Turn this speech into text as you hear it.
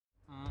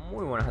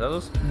Muy buenas a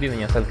todos,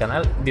 bienvenidos al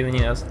canal,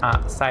 bienvenidos a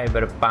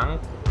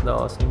Cyberpunk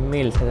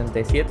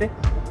 2077.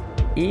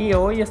 Y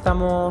hoy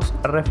estamos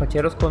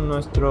refacheros con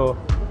nuestro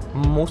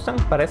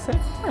Mustang, parece.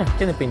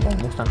 Tiene pinta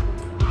de Mustang.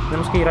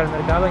 Tenemos que ir al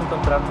mercado a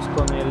encontrarnos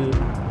con el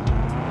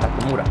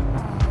Takumura.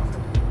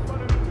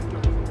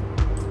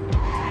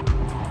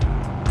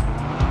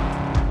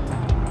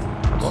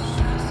 Vamos.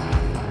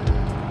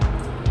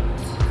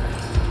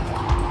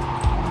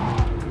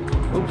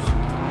 Ups,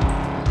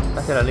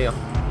 casi la lío.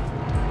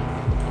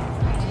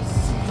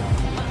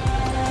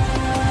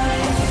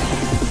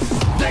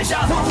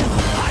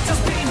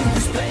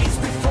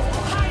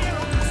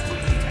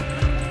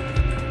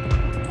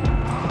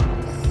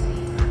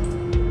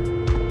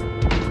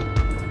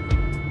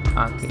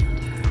 Aquí.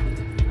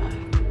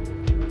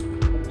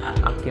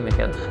 Aquí me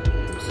quedo.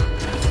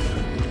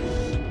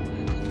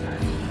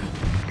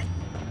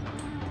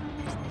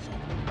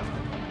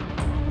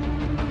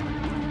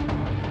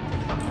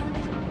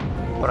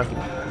 Por aquí.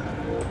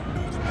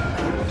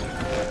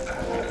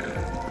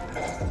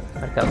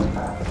 Mercado.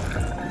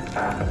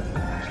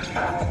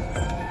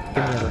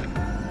 Qué miedo.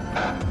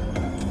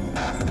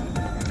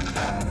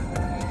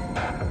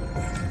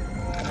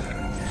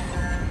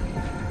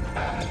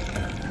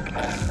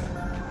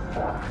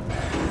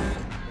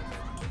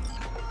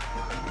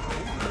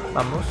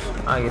 Vamos,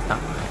 ahí está.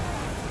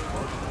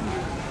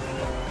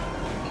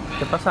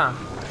 ¿Qué pasa?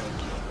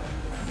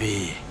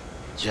 V,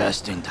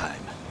 just in time.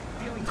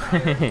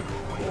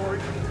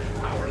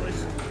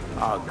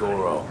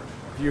 Goro,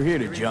 if you're here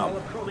to jump,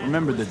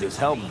 remember that there's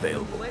help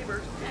available.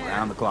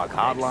 Round-the-clock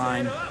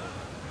hotline.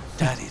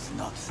 That is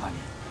not funny.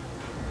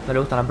 No le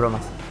gustan las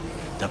bromas.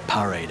 The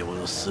parade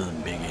will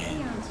soon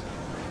begin.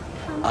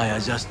 I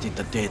adjusted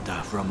the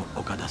data from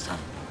Okada-san.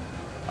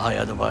 I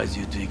advise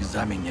you to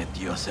examine it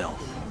yourself.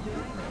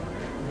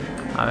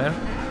 A ver.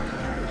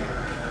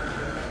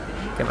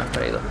 ¿Qué me has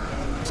traído?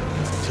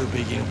 To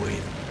begin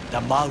with, the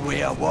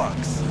malware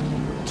works.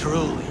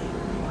 Truly,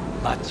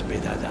 much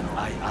better than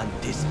I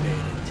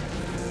anticipated.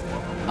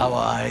 Our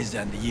eyes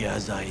and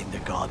ears are in the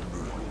guard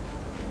room.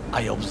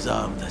 I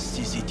observe the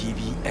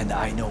CCTV and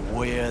I know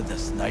where the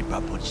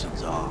sniper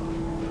positions are.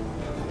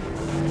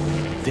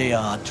 They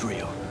are a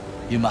trio.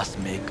 You must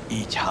make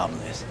each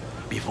harmless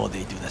before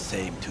they do the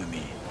same to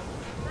me.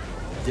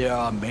 There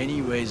are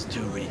many ways to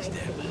reach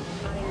them.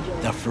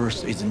 The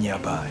first is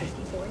nearby.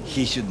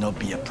 He should not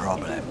be a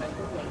problem.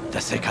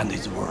 The second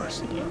is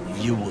worse.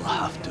 You will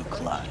have to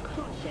climb.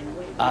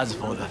 As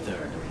for the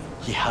third,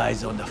 he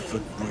hides on the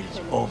footbridge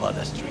over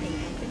the street.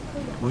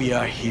 We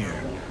are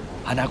here.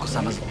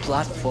 Hanako-sama's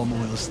platform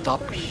will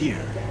stop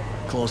here,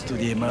 close to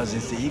the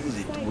emergency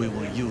exit we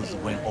will use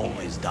when all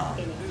is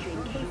done.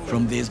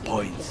 From these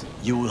points,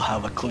 you will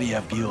have a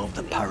clear view of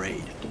the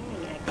parade.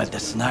 But the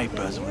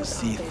snipers will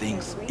see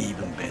things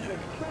even better.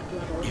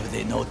 If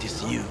they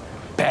notice you,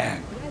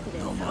 bang!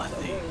 No more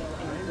thing.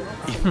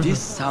 If this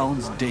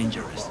sounds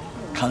dangerous,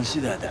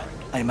 consider that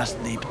I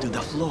must leap to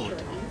the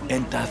float,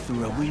 enter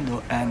through a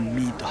window and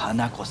meet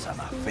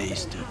Hanako-sama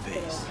face to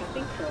face.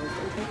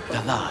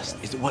 The last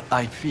is what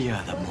I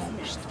fear the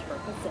most.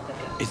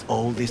 Is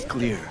all this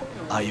clear?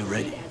 Are you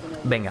ready?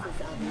 Venga.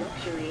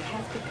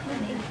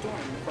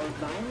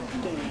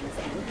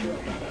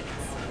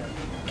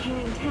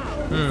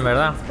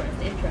 ¿Verdad?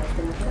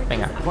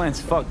 Venga. Plan's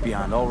fucked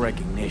beyond all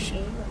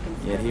recognition.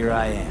 Yet here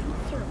I am.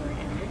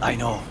 I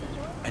know,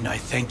 and I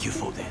thank you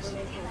for this.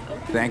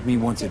 Thank me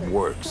once it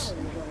works.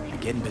 I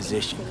get in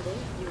position.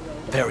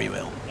 Very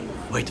well.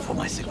 Wait for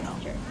my signal.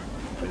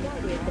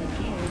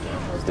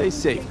 Stay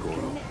safe,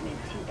 Goro.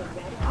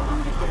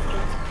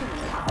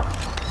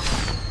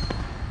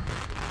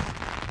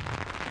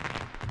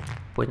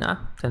 Pues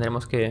nada,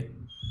 tendremos que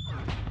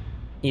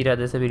ir a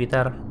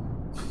deshabilitar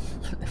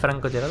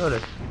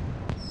francotiradores.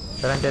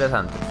 Será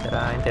interesante,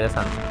 será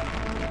interesante.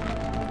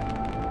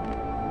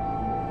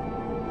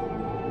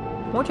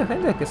 Mucha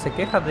gente que se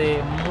queja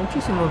de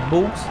muchísimos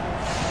bugs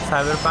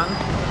Cyberpunk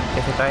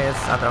que se cae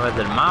a través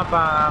del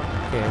mapa,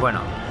 que bueno,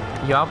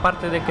 yo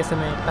aparte de que se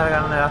me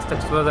cargan las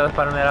texturas de las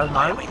palmeras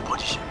mal,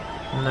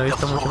 no he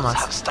visto mucho más.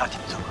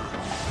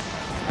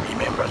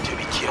 Remember to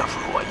be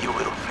careful or you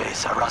will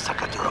face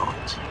Arasaka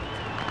drones.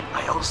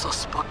 I also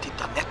spotted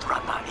the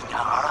netrunner in her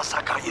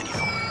Arasaka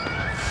uniform.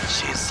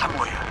 She is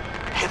somewhere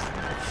hidden.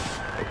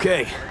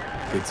 Okay,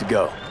 good to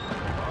go.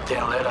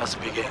 Then let us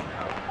begin.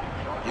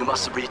 You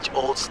must reach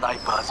all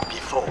snipers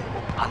before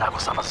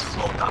Hanako-sama's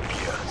float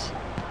appears.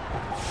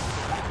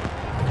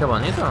 Qué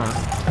bonito.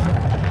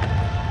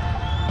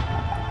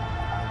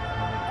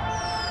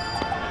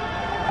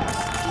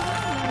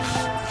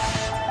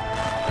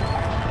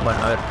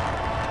 Bueno, a ver.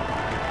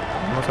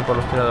 Vamos a por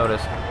los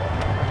tiradores.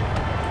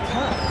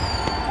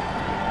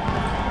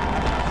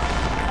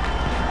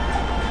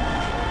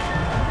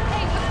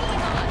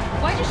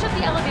 Why'd you shut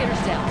the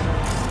elevators down?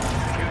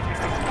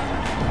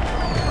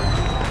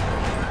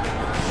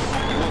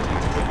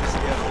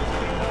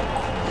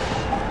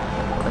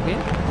 ¿Por aquí?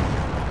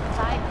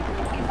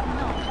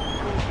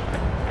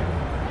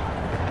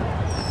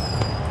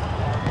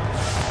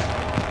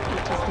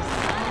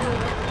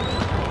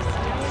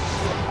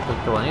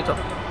 Qué bonito.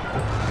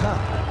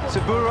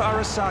 Saburo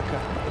Arasaka.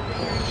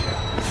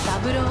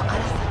 Saburo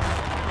Arasaka.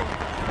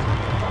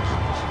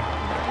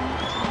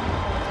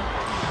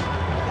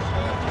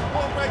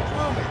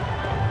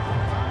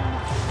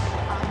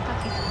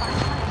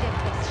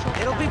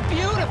 It'll be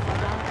beautiful.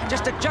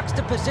 Just a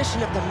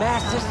juxtaposition of the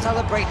masses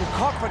celebrating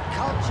corporate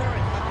culture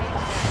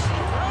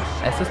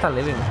and Esto está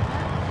living.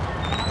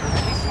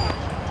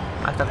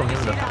 Ah, está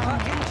comiendo.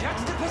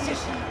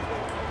 juxtaposition.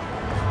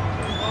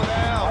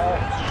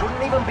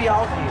 Shouldn't even be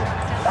out here.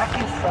 Back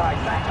inside,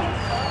 back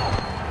inside.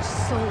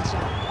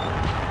 Soldier.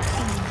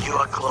 You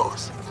are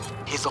close.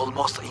 He's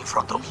almost in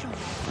front of you.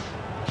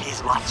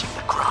 He's watching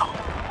the crowd,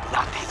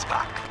 not his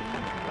back.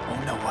 Oh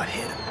no, what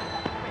hit him?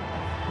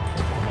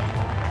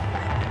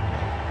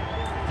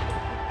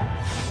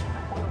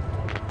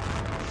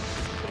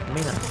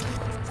 Mira.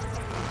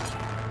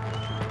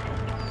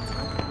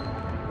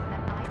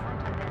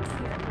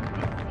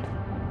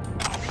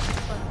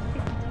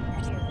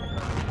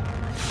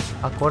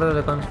 Acuerdo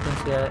de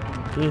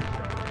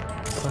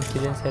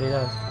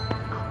confidencialidad.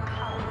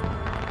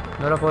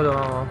 No lo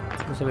puedo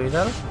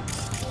deshabilitar.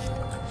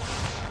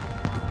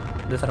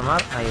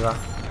 Desarmar. Ahí va.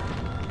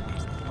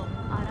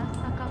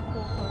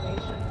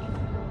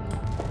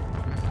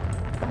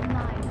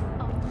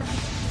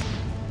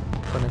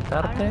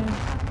 Conectarte.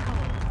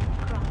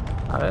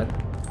 A ver.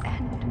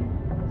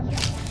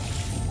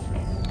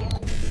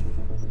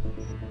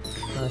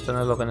 No, esto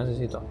no es lo que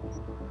necesito.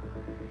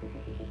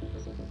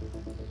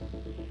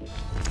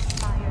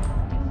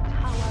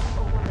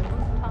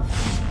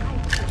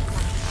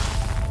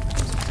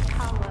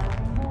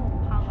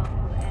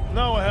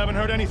 No, I haven't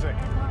heard anything.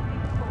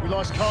 We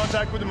lost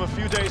contact with him a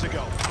few days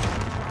ago.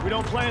 We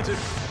don't plan to...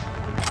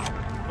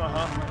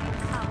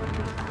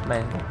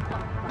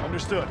 Venga.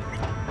 Understood.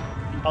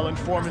 I'll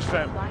inform his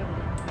family.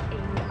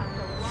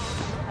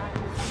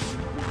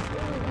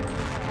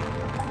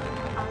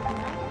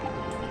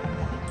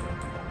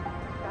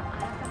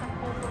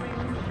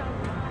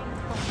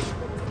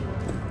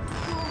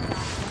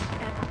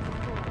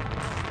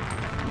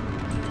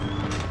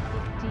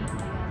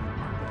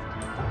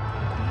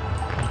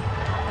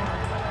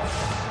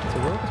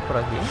 ¿Seguro que es por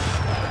aquí?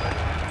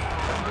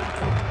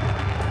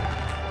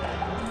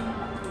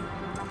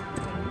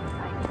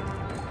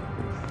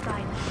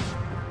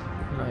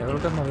 No, yo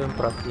creo que es más bien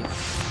por aquí.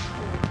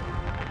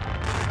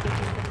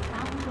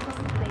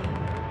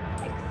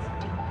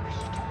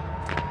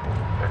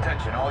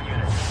 Attention all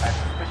units. I have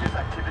suspicious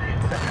activity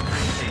in Sector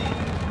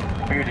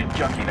 3C. Bearded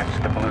junkie next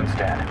to the balloon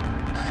stand.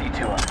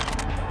 C2 on.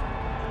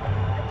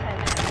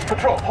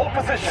 Patrol, hold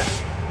position.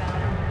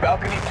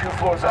 Balcony 2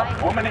 floors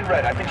up. Woman in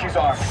red, I think she's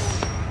armed.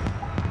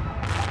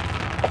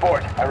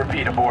 Aboard. I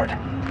repeat, aboard.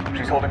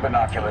 She's holding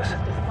binoculars.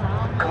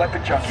 Collect the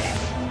junkie.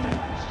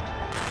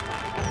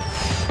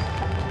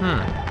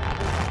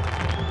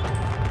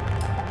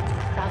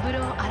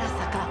 Saburo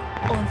Arasaka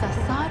on the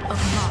 3rd of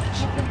March,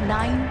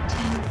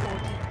 1942.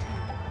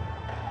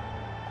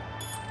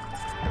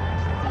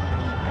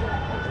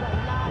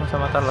 Vamos a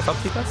matar las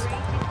ópticas.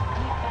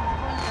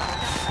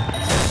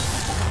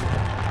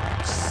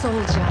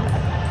 Soldier,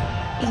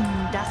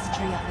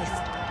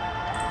 industrialist,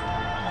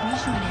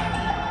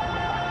 visionary,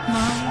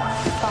 my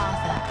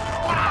father.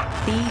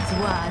 These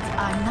words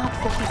are not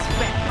for his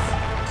friends,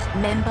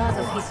 members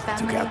of his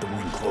family, Took out the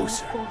wing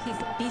closer. or for his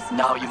business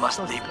Now you must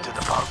leap to the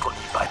associates.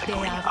 balcony by the They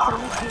green are arrow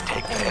for and his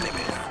take the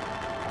enemies. elevator.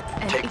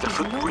 And Take it the is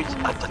footbridge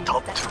no at the coincidence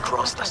top that to I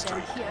cross the gather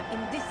street. Here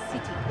in this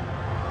city.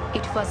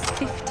 It was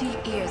 50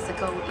 years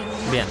ago in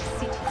Bien. this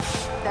city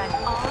that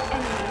our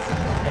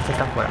enemies Este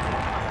está afuera.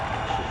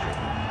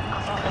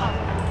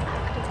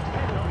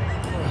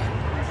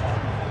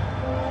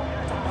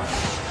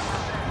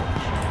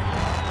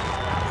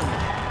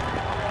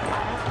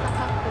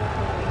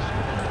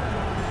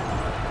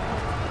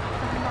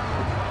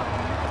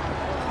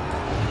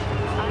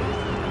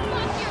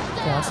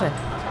 ¿Qué hace?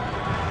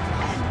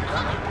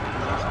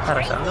 ¿Está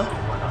rezando?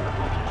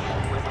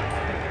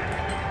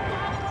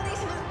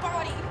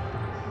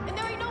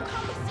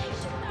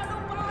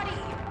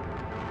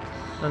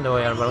 ¿Dónde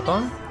voy? ¿Al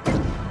balcón?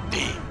 D,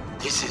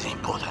 this is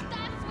important.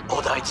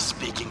 Oda is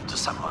speaking to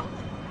someone.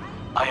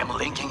 I am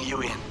linking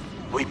you in.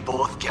 We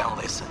both can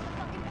listen.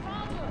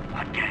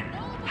 Again,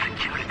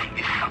 security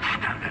is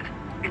substandard.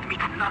 It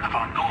meets none of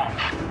our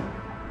norms.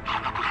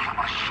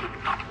 Hanako-sama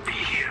should not be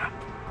here.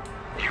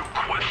 You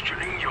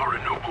questioning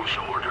Yorinobu's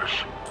orders?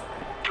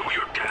 Do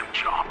your damn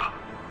job.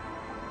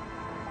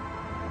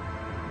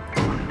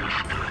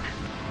 Understood.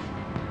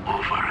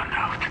 Over and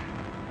out.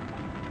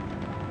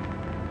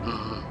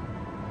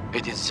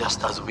 It is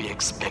just as we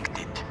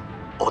expected.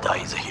 Oda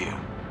is here.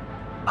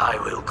 I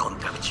will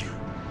contact you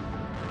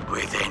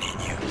with any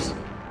news.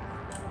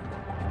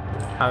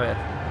 A ver.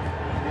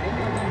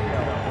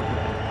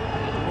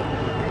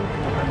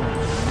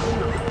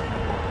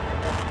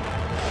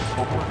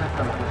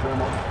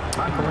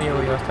 ¿Y cómo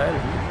llego yo hasta él?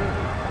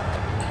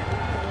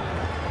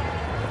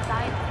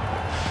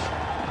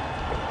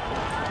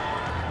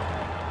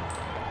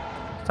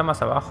 Está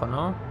más abajo,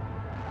 ¿no?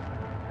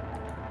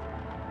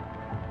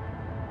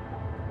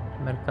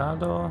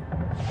 Mercado.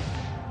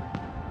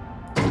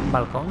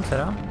 ¿Balcón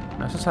será?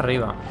 No, eso es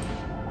arriba.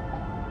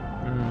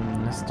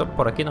 Esto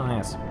por aquí no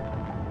es.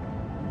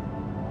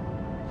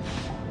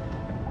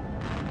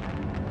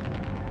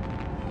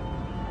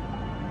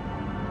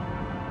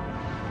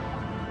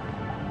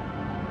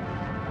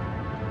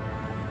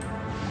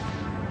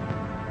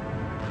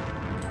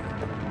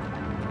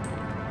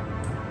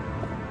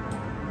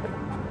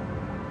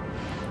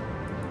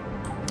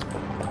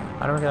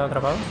 Ahora me he quedado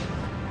atrapado.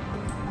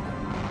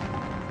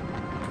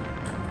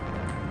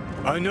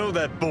 I know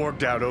that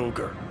borged out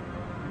ogre.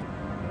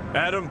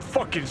 Adam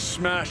fucking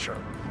Smasher.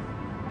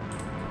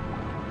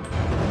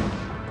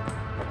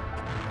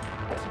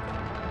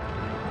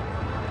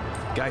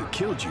 Guy who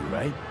killed you,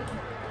 right?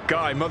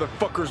 Guy,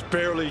 motherfucker's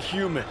barely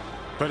human.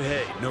 But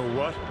hey, know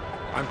what?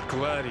 I'm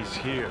glad he's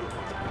here.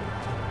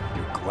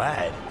 You're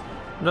glad?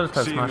 ¿Dónde está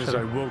el Seeing as I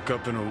Smasher? woke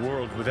up in a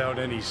world without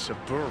any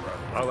Sabura,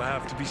 I'll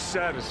have to be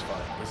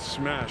satisfied with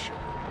Smasher.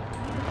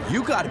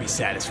 You gotta be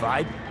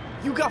satisfied.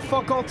 You got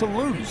fuck all to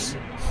lose.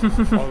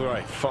 All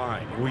right,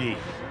 fine, we.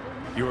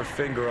 Your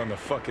finger on the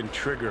fucking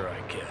trigger,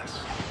 I guess.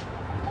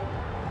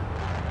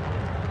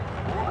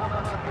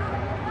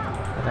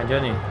 Acá,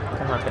 Johnny,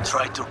 cálmate.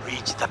 Try to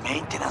reach the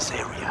maintenance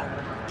area.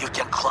 You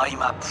can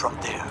climb up from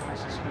there.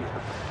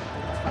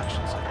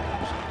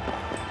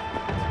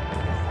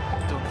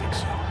 Don't think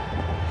so.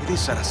 It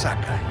is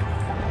Arasaka.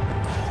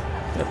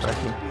 Ve por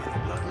aquí.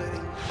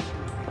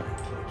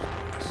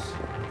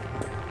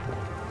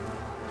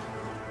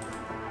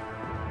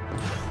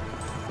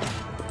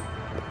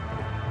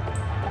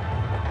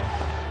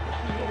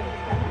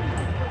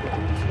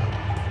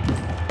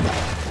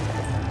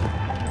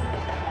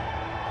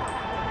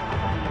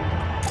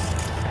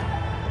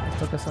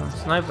 ¿Esto qué son?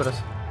 Snipers.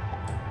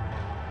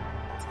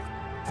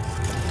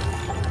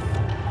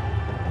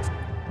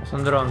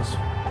 Son drones.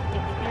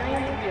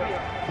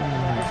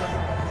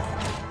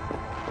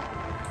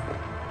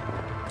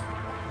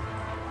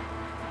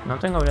 No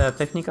tengo habilidad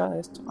técnica de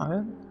esto. A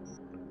ver.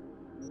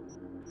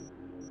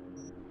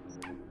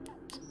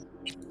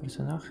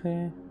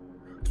 Personaje.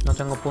 No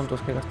tengo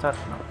puntos que gastar.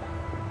 No.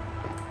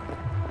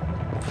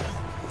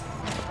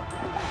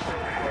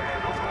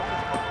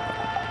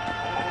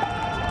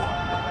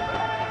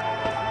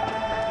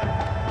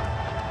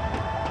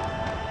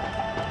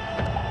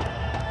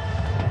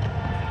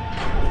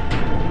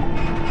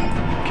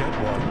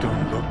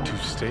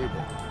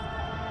 Stable.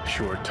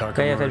 Sure, Cállate,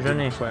 Takamura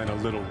Johnny. didn't plan a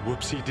little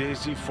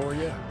whoopsie-daisy for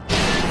you?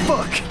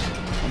 Fuck!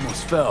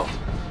 Almost fell.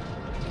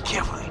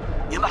 Carefully.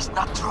 You must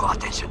not draw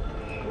attention.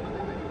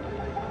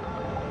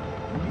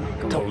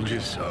 Told you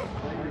so.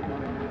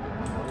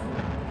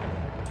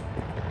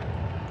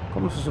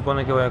 ¿Cómo se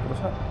supone que voy a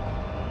cruzar?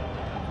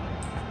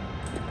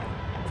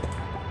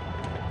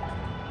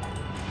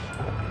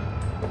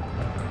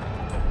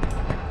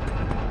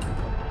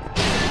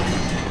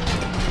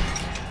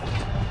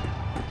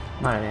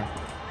 Madre mía.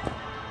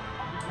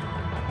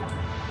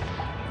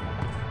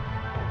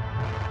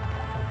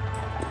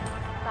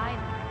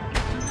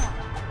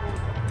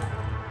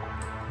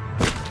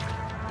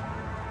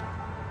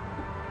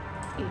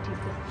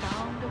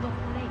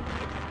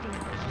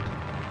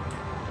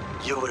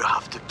 You will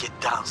have to get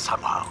down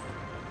somehow.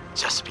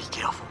 Just be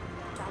careful.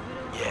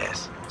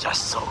 Yes,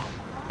 just so.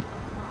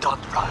 Don't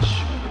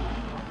rush.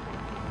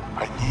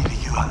 I need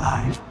you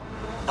alive,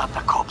 not the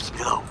corpse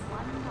below.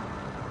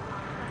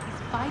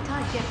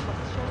 Fighter jet was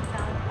shot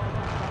down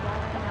over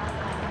Guadalcanal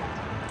Island.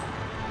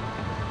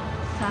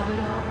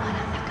 Saburo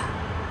Arasaka,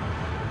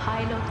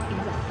 pilot in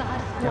the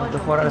third Tengo que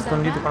squadron jugar al in the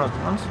escondite con los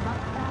Land drones.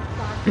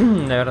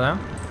 De verdad.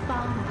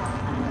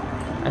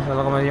 ¿Eso es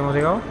lo que me hemos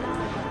llegado?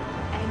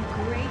 and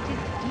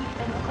greatest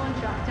defense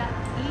contractor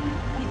in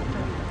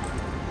history.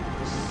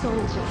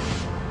 Soldier,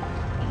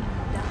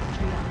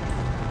 industrialist,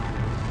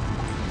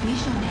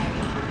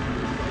 visionary,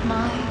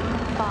 my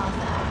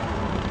father.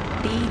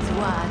 These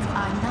words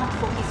are not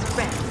for his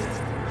friends.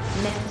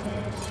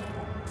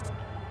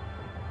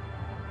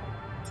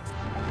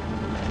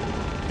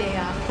 They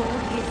are for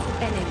his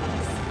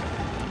enemies.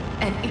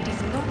 And it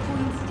is no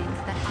coincidence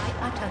that I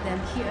utter them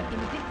here in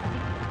this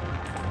city.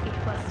 It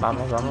was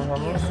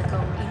 50 years ago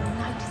in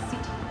Night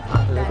City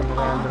that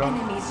our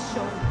enemies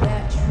showed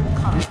their true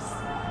colors.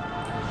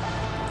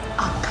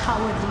 A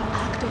cowardly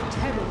act of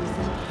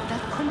terrorism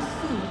that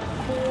consumed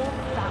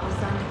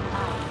 4,000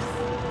 lives.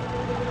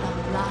 The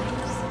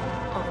lives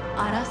of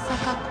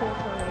Arasaka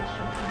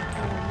Corporation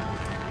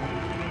employees.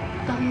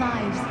 The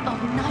lives of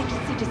Night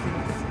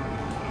citizens.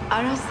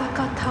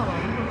 Arasaka Tower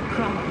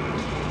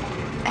crumbled.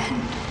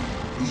 And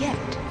yet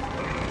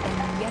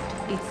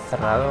it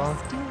Cerrado.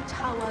 still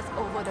towers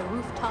over the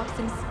rooftops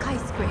and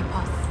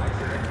skyscrapers.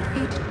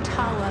 It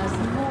towers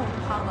more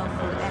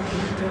powerful and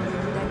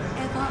enduring than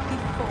ever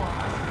before.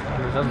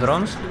 ¿Esos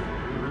drones?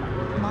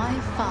 My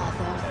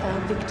father fell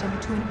victim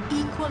to an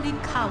equally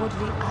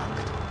cowardly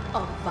act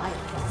of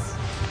violence.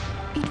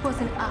 It was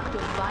an act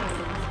of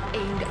violence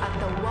aimed at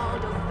the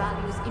world of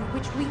values in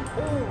which we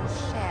all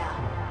share.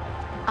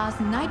 As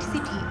Night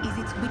City is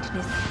its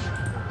witness,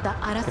 The Creo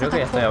que Arasaka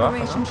ya estoy abajo,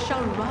 Corporation ¿no?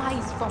 shall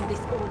rise from this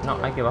ordeal, No,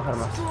 hay que bajar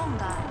más.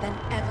 stronger than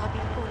ever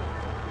before.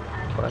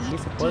 ¿Por aquí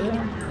se puede?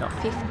 No.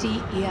 50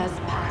 years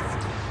past.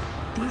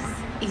 This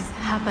is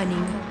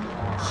happening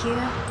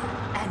here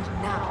and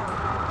now.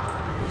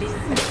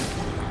 Listen,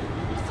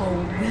 for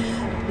we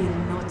will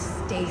not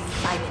stay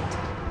silent.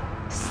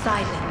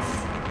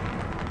 Silence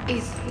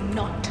is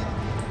not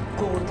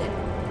golden.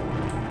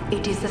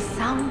 It is the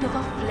sound of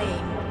a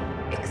flame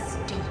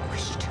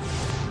extinguished.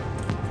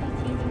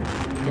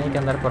 Tiene que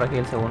andar por aquí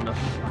el segundo.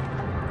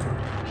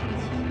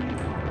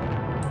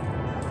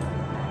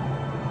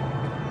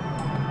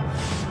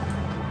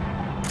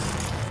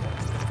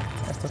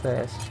 ¿Esto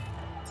qué es?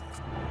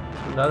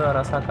 Soldado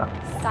Arasaka.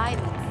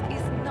 Silence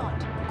is not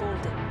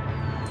golden.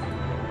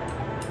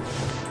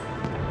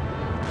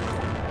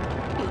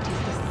 It is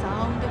the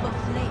sound of a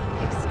flame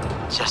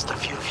extinguished. Just a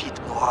few feet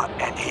more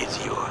and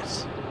it's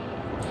yours.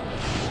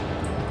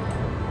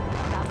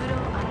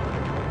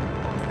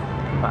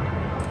 Va.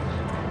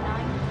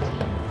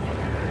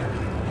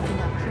 In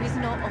a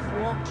prisoner of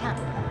war camp,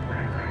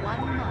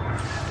 1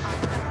 month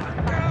after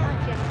Bangla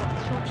jet was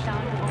shot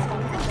down over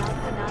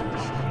Guadalcanal.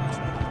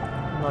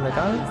 No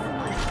letal.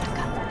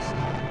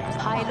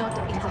 Pilot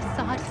in the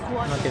third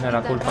squad No tiene la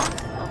in the culpa.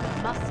 rank of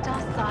Master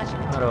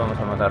Sergeant, No lo vamos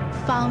a matar.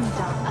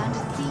 founder and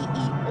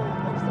CEO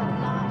of the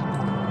large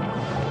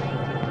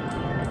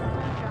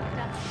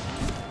contractor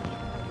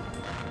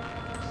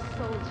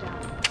soldier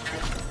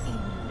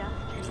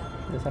industrial.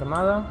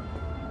 Desarmada.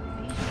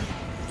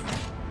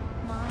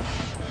 My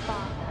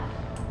father.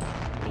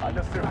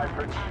 Understood,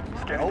 Hyper.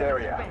 Scan the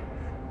area.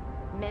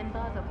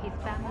 Members of his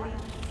family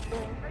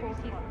or for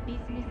his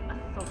business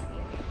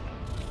associates.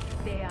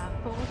 They are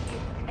for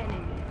his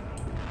enemies.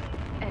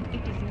 And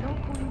it is no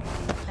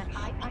coincidence that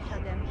I utter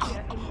them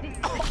here in this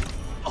place.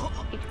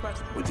 It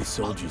was What the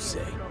soldiers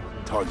say?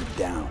 Target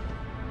down.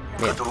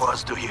 Good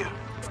words to hear.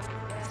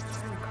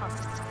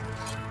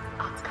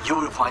 You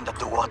will find a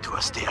door to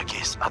a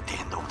staircase at the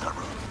end of the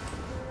room.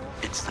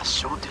 It's the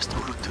shortest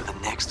route to the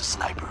next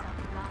sniper.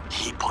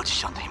 He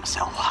positioned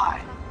himself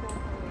high.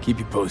 Keep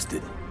you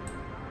posted.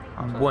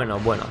 Bueno,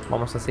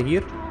 vamos a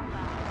seguir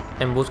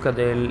en busca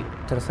del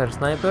tercer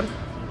sniper.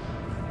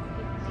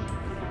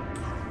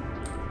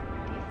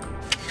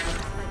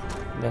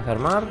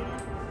 Desarmar.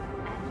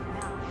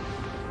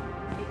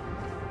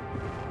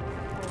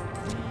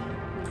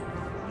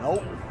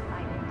 Nope.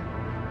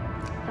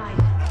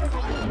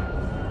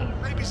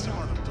 Maybe some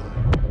other time.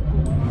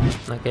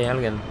 Aquí hay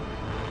alguien.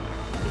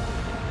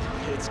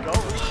 It's going.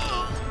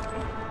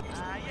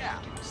 Yeah,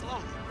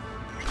 slowly.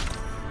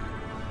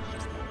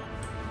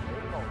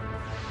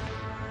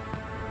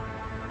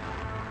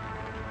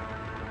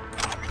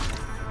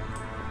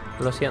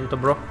 Lo siento,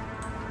 bro.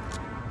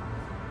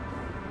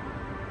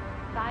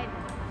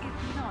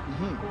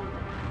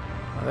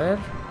 A ver.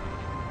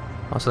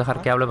 Vamos a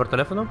dejar que hable por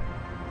teléfono. It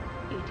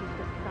is the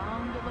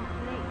sound of a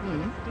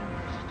flame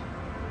extinguished.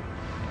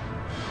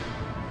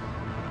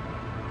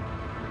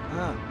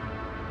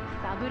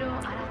 Saburo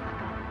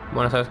Arasaka.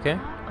 Bueno, ¿sabes qué?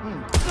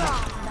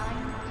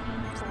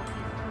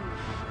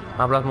 1942.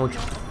 Hablas mucho.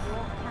 War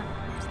camp.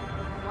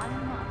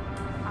 1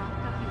 month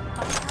after his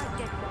fighter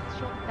jet was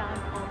shot down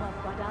over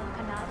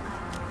Guadalcanal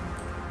Island.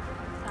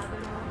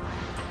 Saburo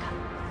Arasaka.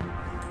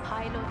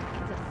 Pilot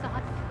in the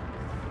third.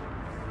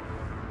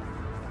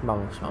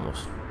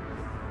 Vamos.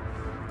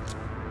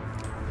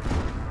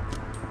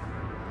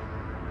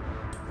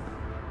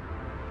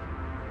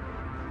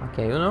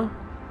 Aquí hay uno.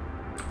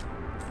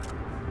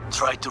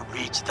 Try to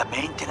reach the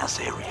maintenance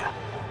area.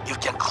 You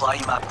can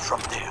climb up from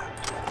there.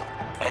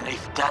 And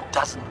if that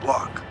doesn't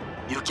work,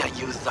 you can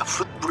use the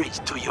footbridge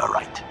to your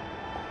right.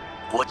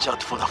 Watch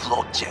out for the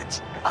float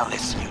jets,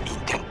 unless you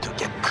intend to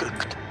get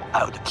cooked.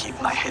 I would keep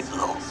my head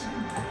low.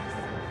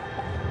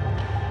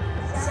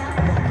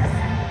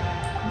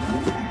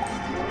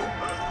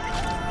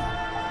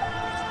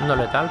 No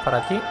letal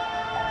para ti.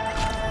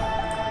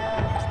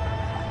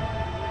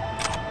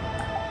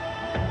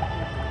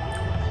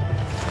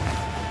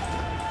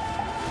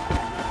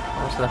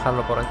 Vamos a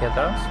dejarlo por aquí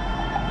atrás.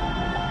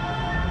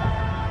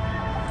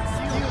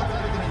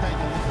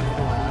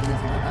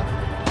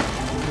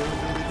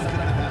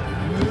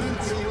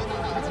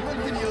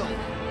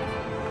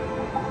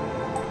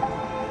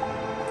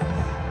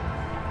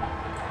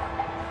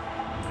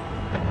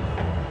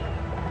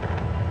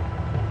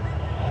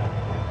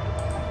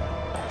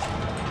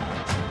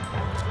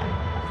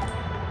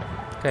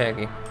 ¿Qué hay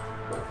aquí?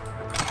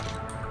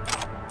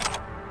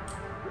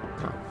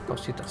 No,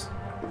 cositas.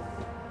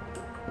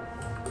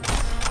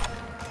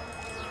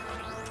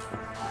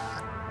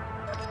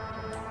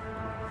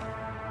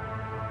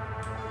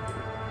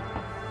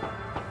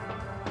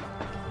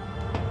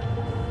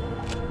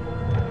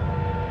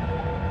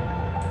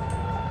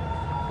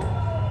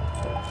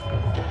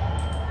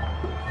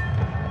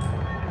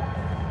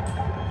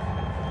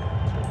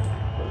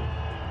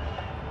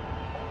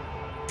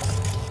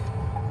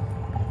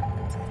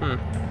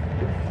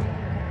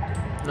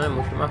 No hay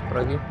mucho más por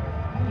aquí.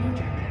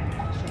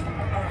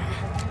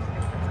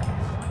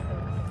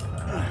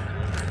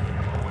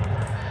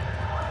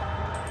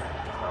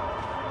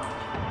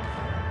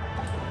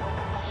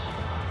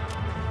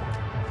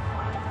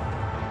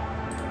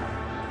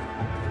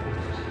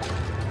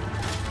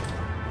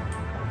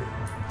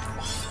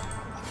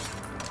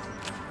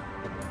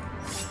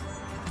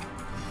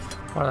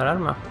 Guardar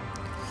arma.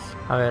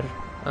 A ver,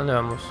 ¿a dónde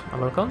vamos? ¿Al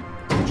balcón?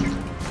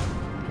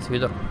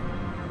 Recibidor.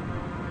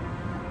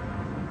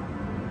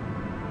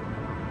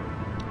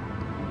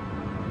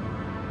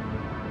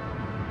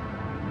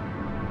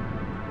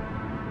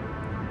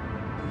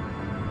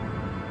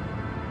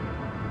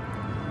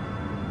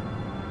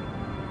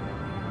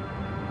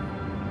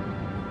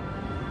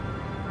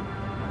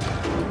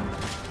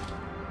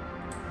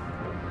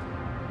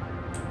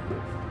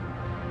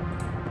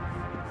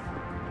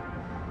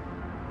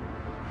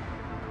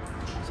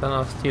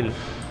 Zona hostil.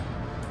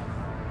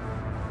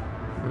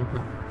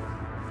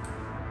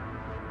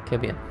 Qué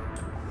bien.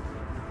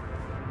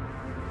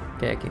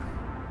 ¿Qué hay aquí?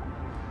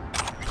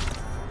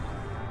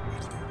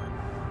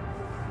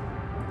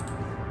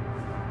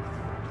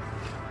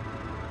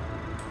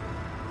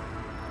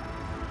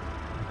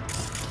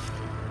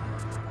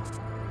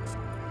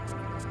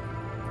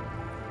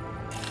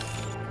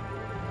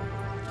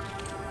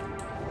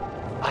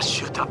 A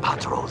shooter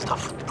patrols the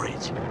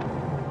footbridge.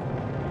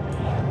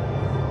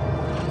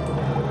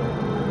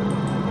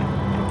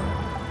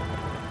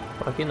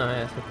 Por aquí no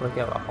es por aquí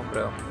abajo,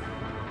 creo.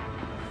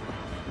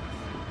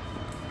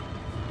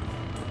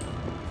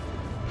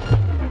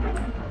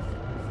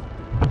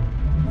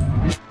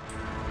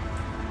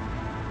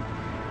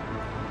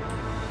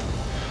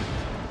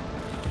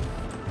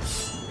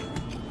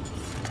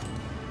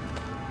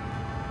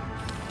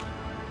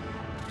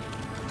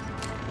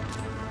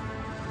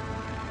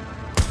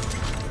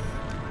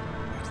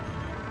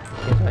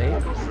 ¿Qué es ahí?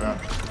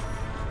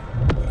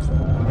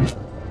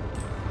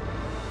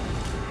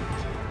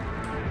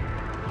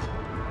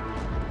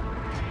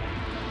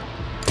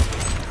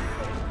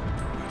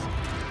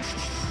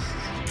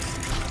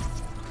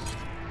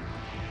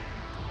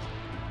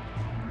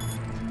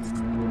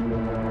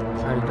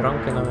 El dron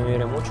que no me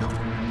mire mucho.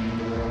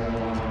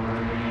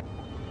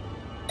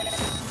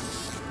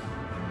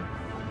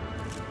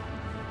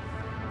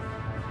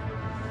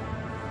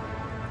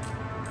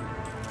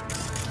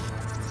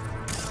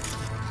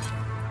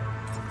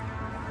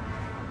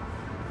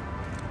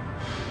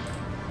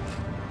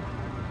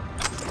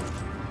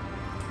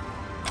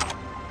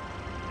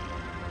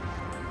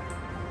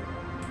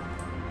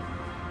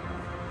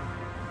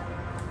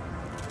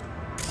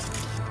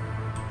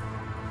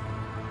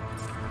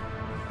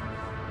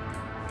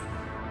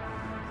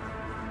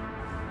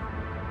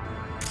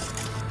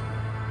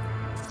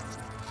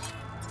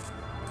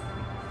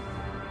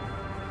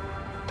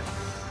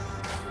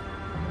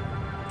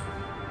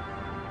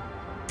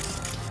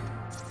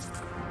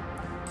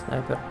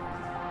 Sniper.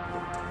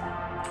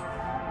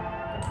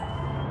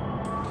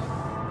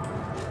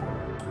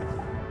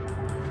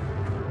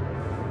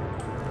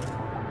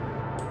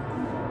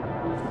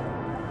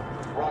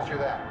 Roger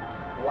that.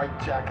 White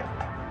jacket.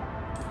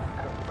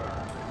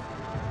 Confirmed.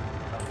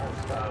 A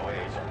hostile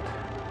agent.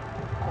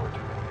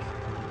 Coordinates.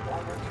 1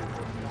 or 2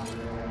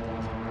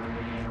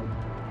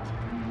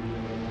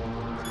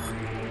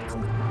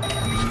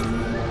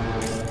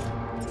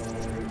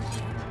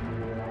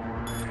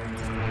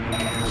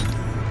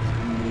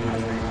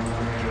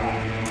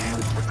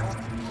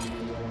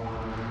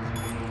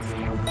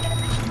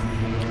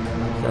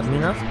 Las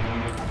minas.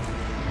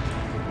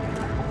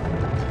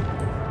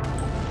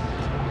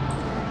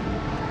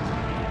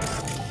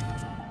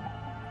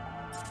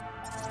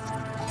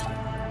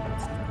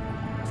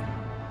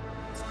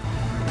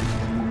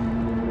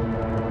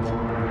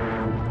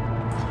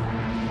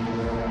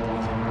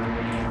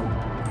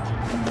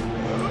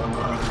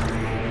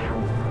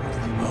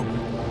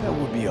 That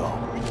would be all.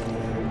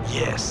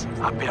 Yes,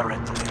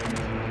 apparently.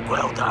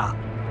 Well done.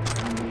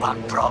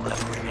 One problem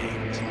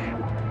remains.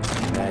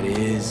 That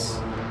is...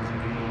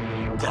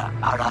 The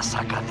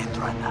Arasaka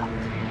Netrunner.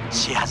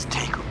 She has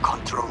taken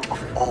control of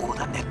all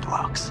the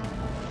networks.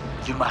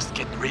 You must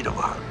get rid of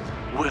her.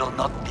 We'll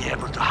not be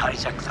able to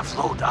hijack the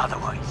float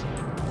otherwise.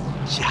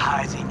 She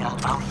hides in an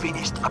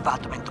unfinished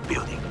apartment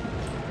building,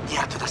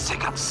 near to the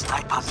second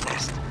sniper's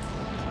nest.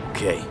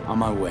 Okay, on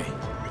my way.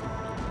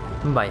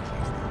 Vaya.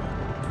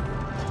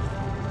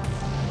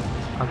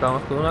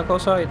 Acabamos con una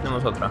cosa y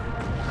tenemos otra.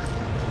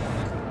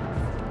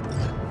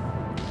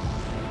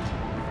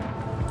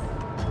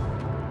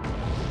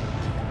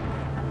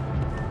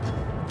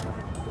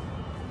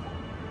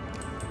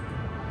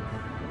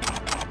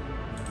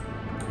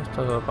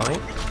 Esto es todo para mí.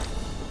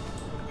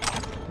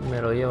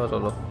 Me lo llevo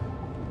todo.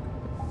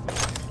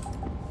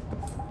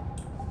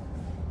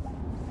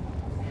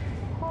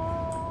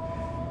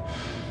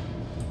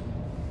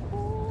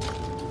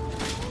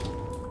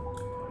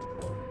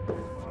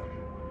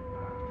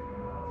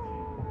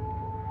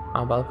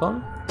 ¿Al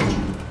balcón?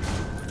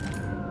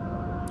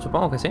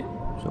 Supongo que sí.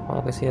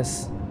 Supongo que sí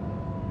es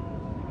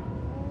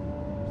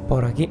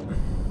por aquí.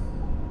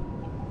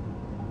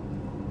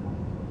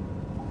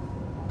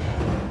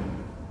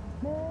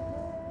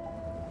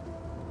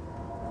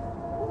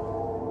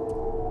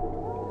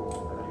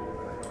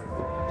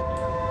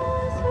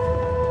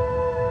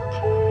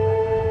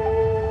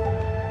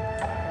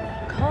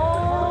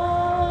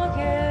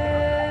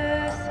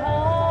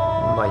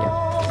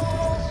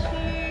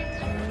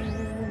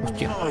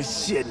 Oh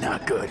shit,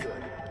 not good.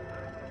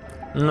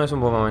 No es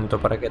un buen momento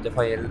para que te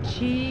falle el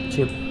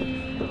chip.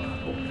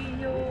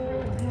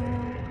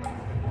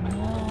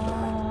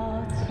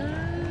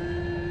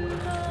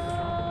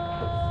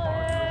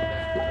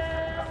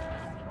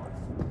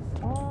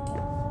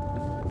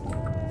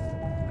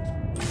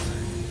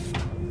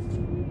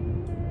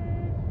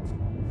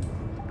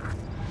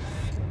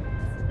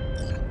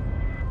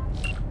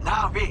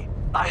 Now, V,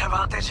 I have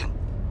our attention.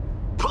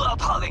 Pull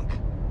out our link.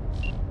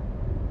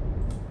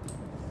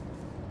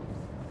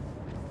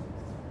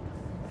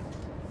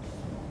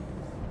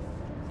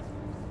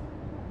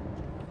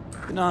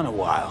 Been on a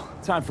while.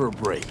 Time for a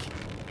break.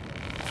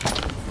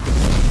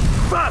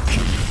 Fuck!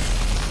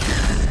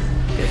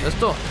 ¿Qué es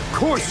esto? Of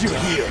course you're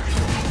here.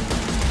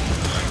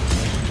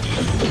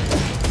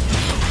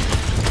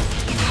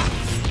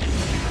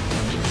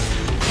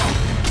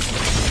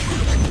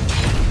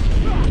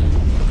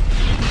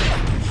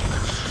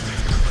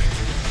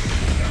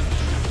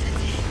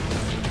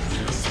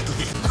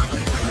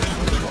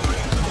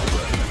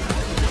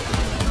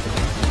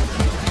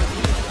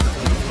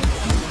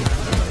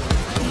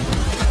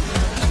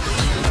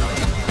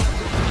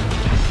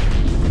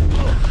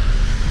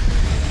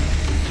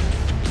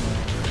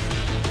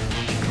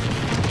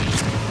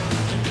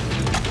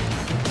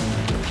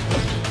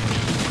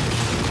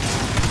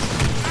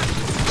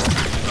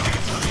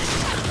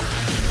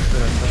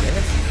 ¿Pero esto qué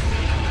es?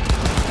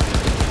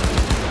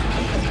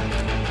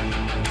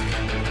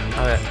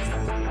 A ver.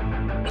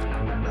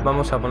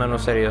 Vamos a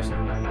ponernos serios.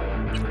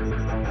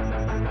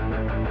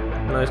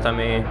 ¿Dónde está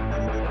mi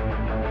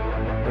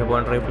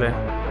buen rifle?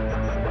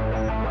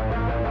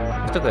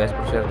 ¿Esto qué es,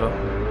 por cierto?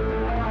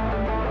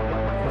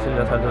 Fusil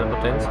de asalto de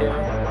potencia.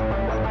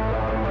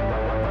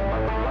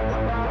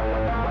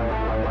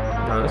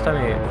 No, ¿dónde está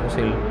mi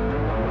fusil?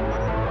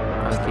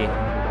 Aquí.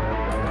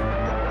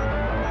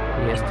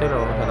 Y este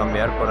lo vamos a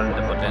cambiar por el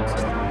de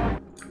potencia.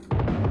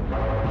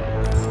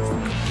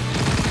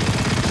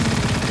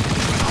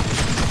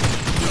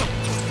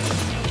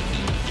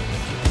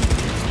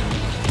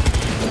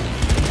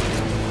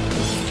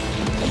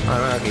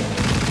 Ahora ven aquí.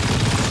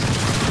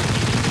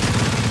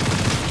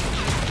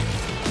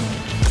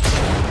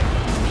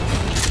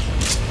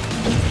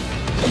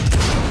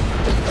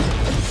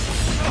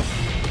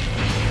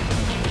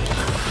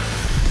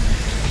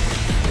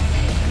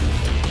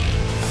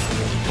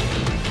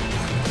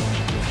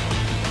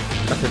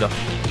 Casi dos.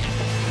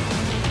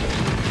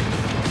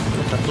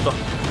 ¿Dónde estás, puto?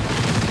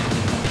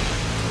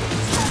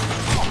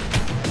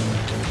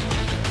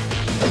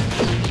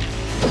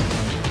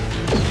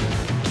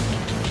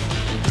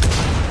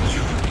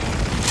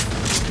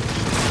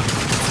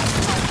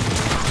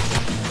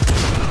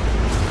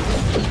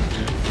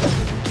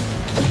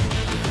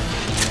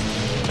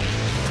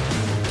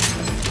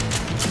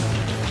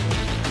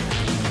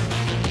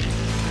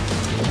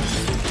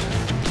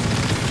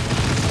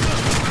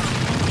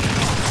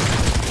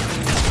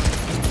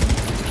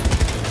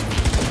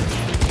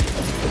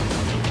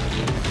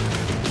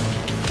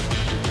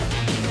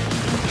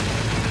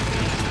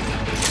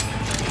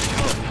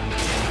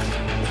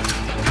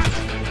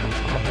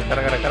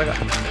 Carga, recarga.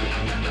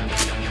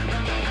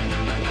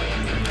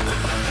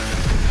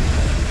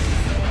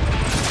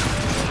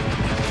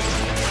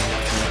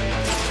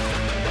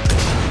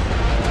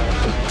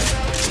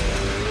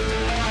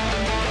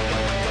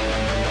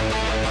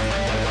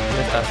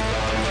 ¿Dónde estás?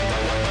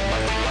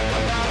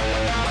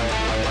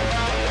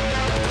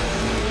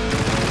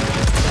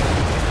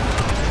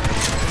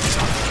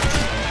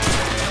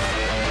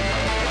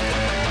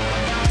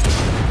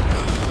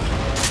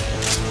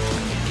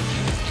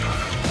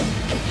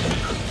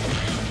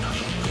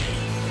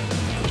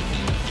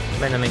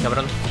 Ven a mí,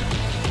 cabrón.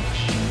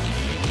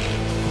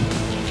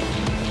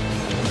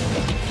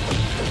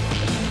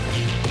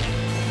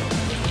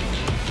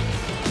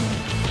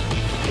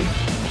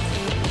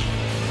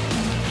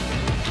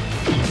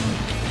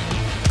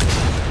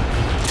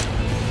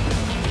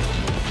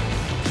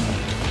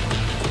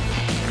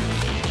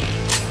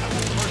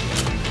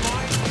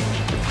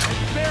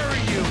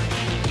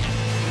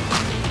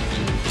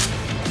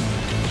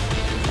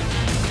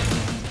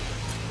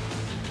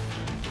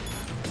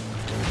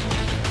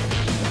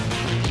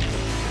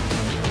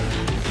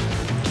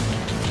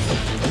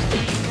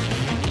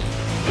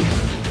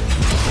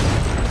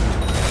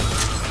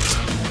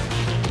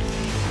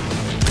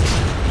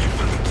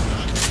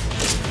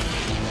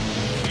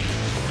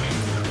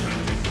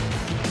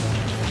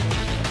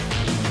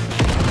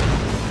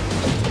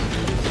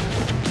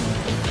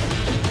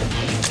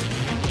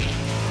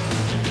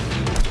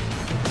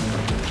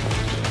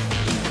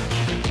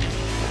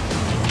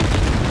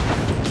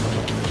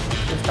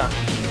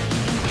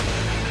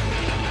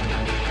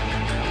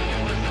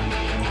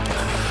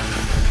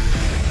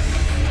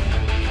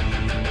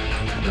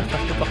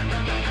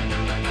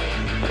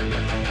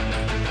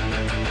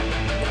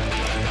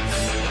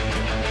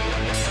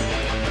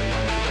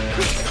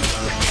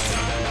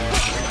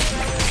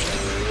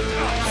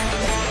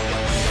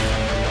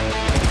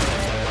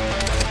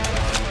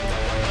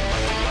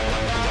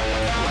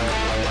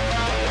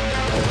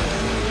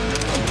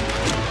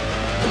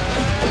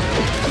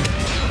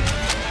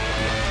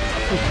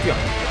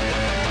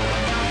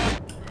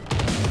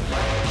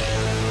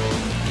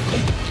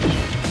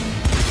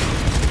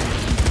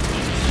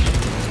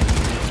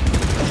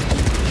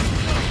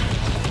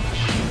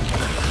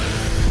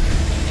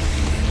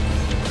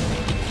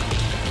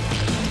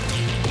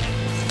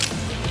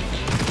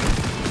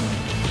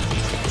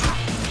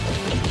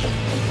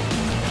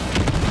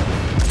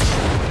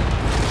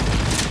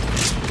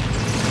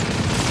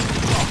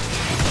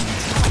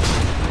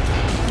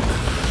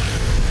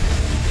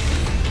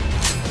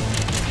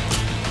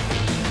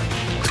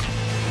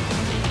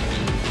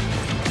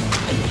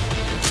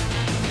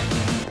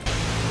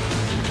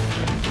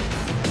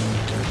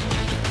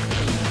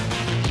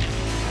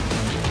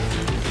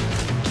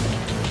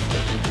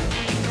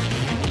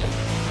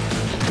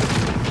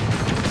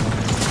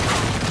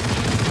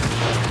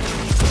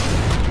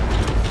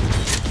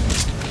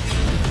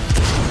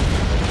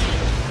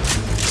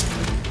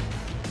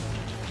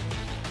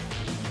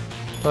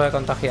 Puede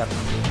contagiar.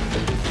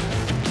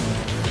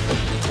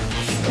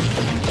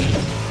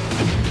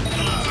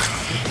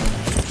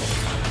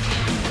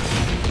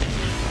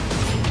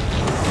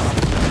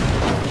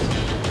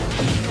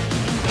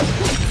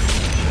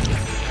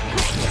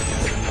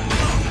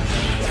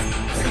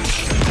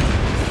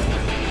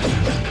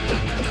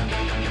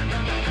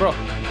 Bro.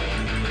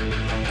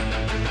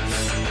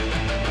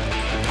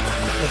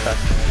 ¿Dónde estás?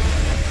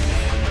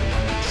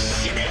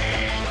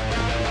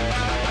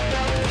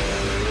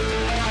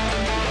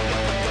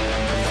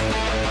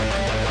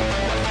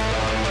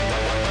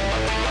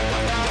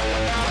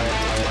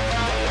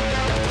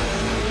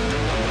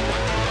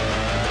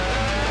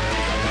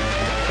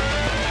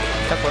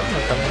 ¿Está acuerdo? No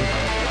está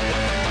bien.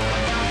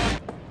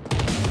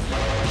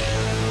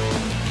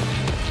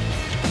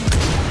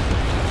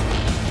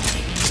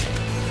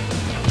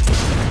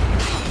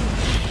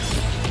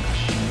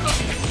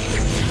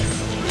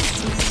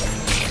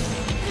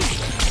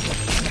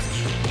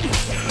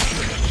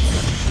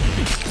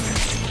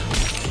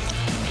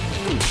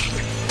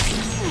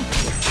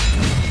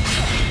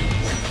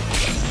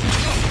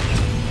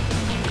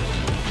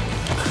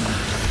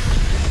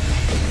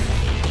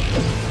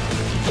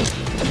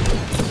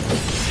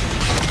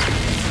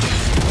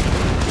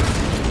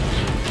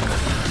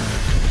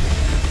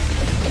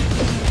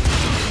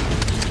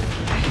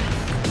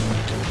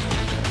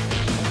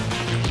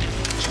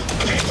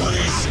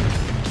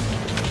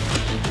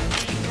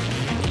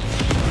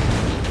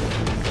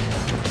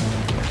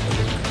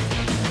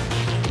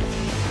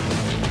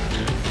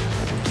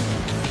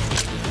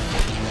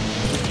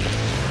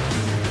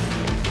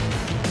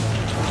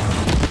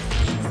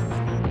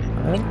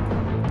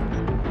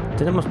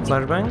 ¿Tenemos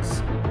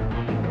flashbangs?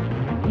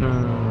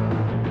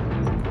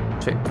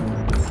 Sí.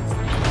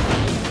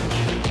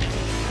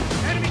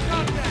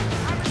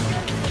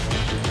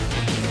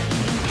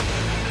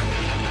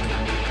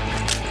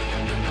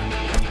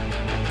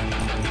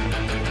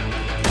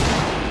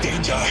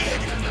 Danger ahead.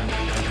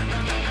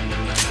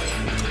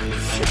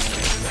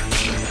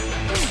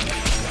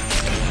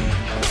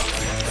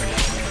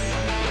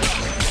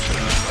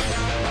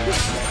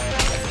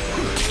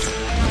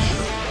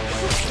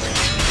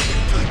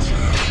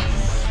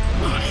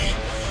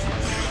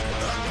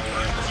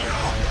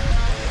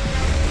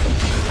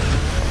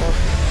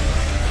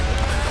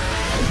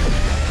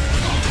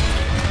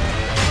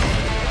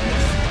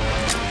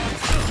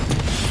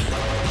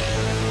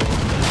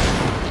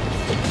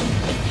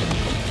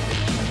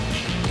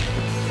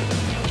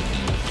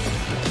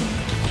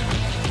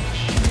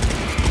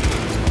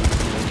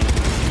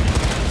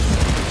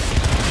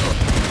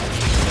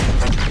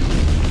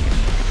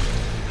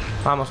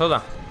 Vamos,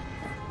 Oda.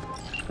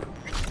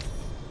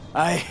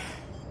 I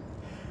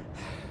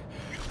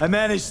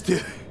managed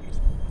to.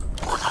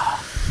 Oda,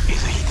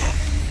 is he dead?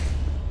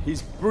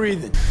 He's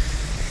breathing.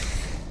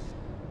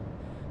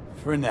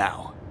 For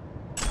now.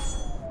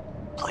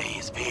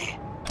 Please, V.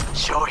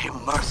 Show him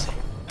mercy.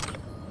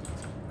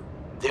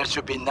 There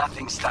should be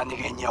nothing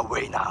standing in your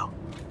way now.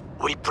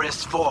 We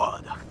press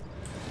forward.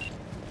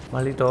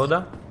 Maldito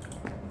Oda.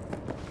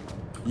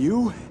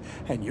 You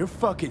and your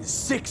fucking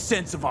sick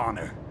sense of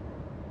honor.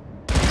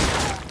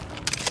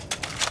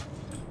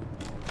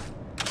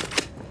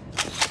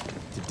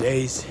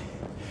 Today's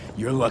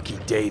your lucky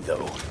day,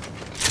 though.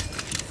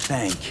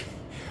 Thank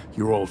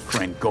your old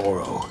friend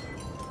Goro.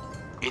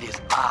 It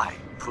is I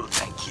who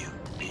thank you,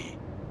 V.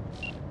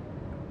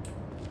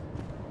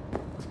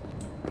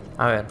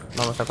 A ver,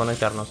 vamos a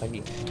conectarnos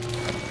aquí.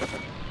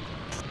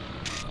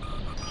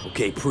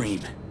 Okay,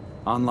 Preem.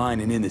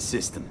 Online and in the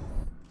system.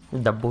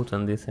 The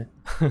button dice.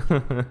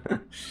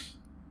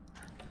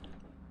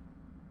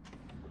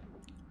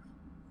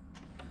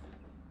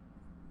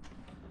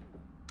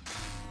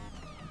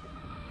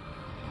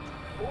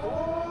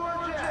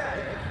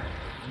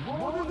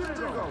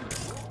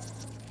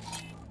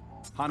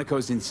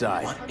 Hanako's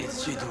inside. What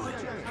is she doing?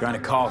 Trying to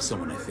call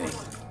someone, I think.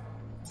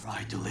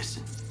 Try to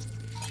listen.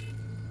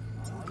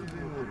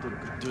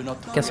 Do not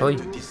 ¿Qué soy?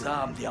 forget to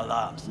disarm the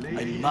alarms.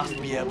 I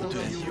must be able to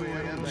end you.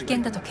 危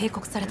険だと警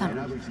告された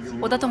の。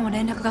小田とも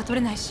連絡が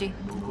取れないし、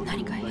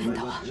何か変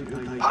だわ。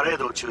パレー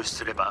ドを中止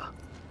すれば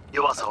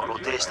弱さを露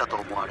呈したと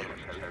思われる。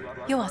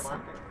弱さ？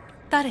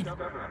誰の？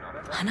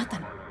あなた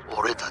の。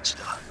俺たち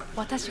だ。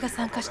私が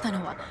参加した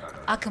のは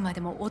あくま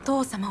でもお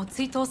父様を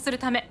追悼する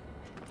ため。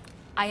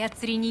操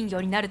り人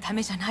形になるた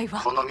めじゃない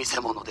わ。この見せ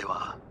物で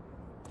は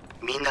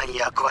みんなに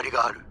役割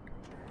がある。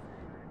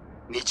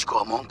美智子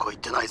は文句を言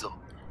ってないぞ。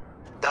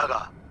だ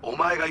がお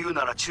前が言う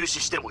なら中止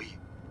してもいい。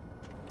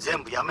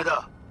全部やめ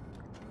だ。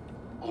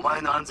お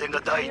前の安全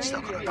が第一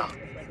だからな。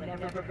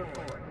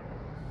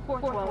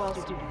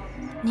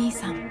兄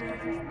さん、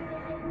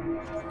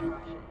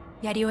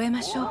やり終え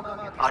ましょう。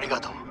ありが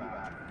とう、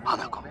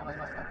花子。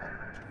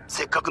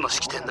せっかくの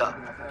式典だ。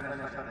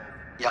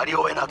やり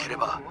終えなけれ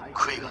ば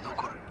悔いが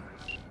残る。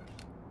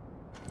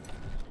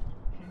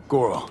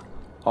Goro,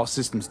 all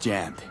systems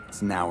jammed.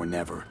 It's now or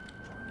never.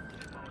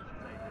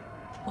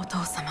 お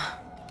父様。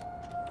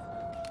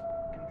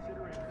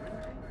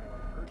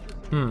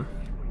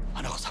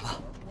花子様。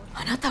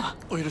あなたは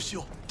お許し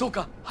を。どう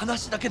か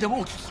話だけでも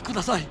お聞きく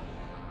ださい。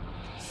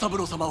三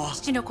郎様は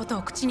父のこと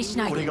を口にし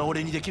ないで。これが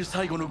俺にできる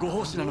最後のご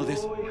奉仕なので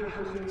す。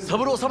三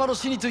郎様の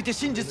死について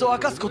真実を明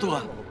かすこと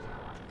は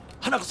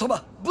花子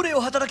様、無礼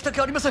を働きた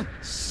くありません。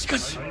しか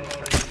し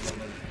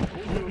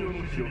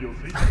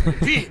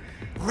B!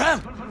 Ram!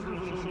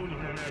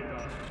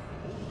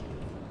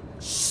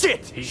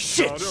 Shit!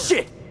 Shit!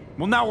 Shit!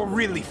 Well, now we're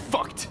really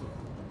fucked.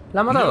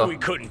 La ha No, matado. we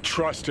couldn't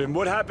trust him.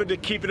 What happened to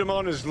keeping him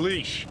on his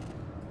leash?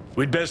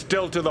 We'd best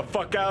delta the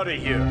fuck out of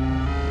here.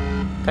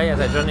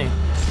 Cállate, Johnny.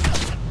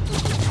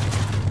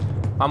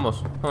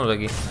 Vamos de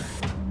aquí.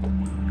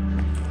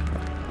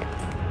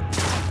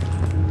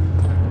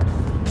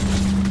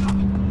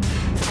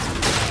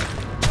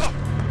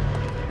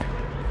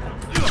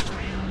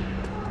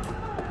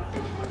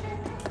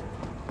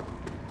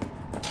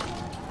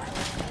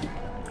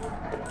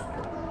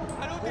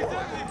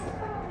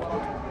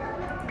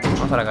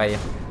 Vamos a la calle.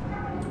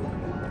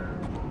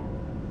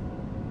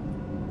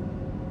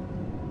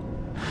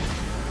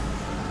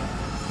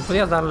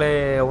 ¿Podrías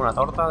darle una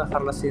torta?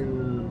 ¿Dejarla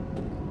sin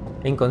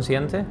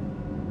inconsciente?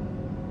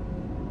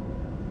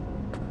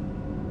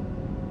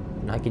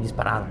 No hay que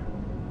disparar.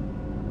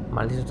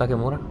 Maldito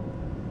Takemura.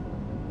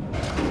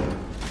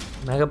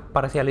 Mira que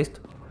parecía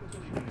listo.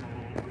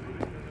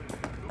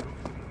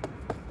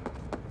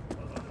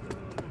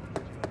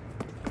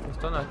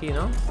 Esto no aquí,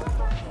 ¿no?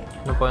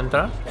 ¿No puedo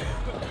entrar?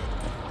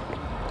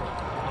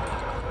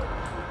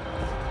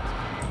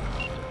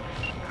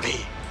 B,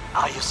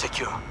 are you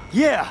secure?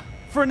 Yeah,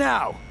 for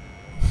now.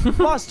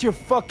 Lost your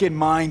fucking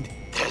mind.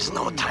 There's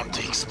no time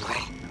to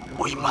explain.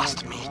 We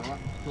must meet.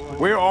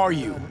 Where are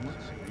you?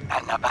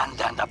 An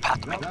abandoned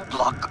apartment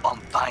block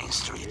on Vine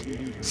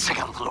Street.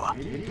 Second floor.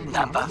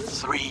 Number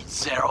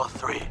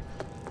 303.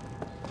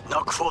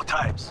 Knock 4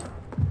 times.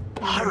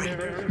 Hurry.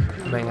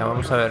 Venga,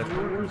 vamos a ver.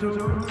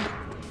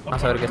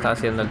 Vamos a ver qué está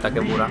haciendo el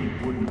Takemura.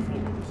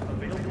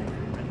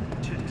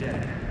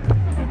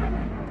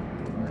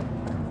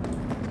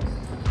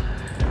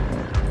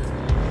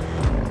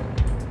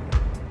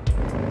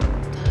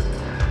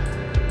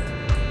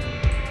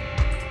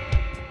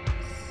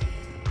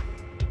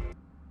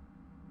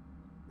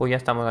 Pues ya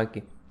estamos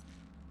aquí.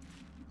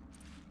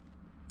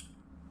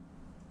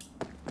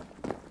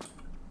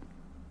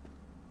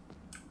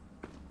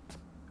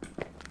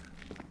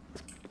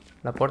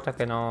 La puerta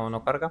que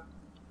no carga.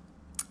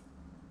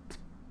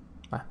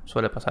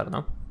 Suele pasar,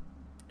 ¿no?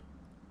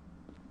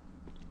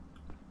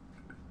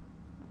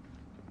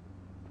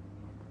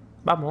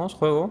 Vamos,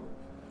 juego.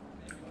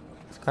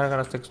 Carga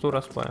las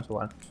texturas. Bueno, es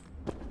igual.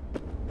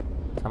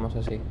 Estamos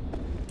así.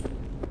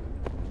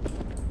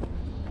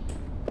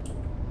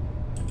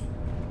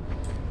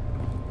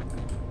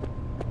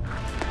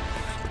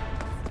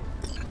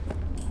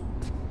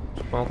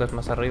 Supongo que es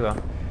más arriba.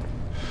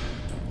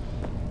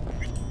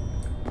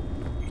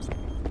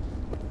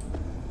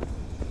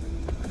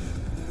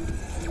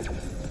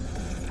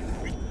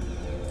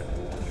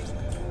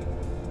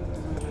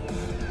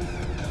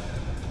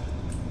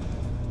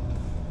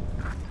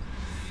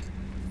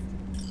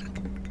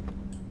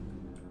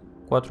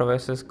 Cuatro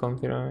veces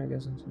confirma que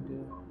es un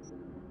sentido.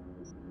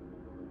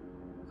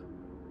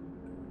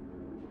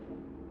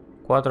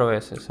 4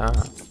 veces,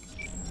 ajá.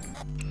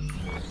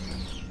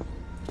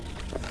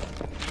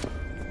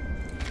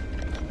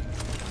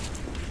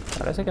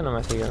 Parece que no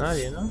me siguió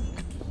nadie, ¿no?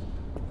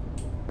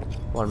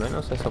 O al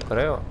menos eso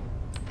creo.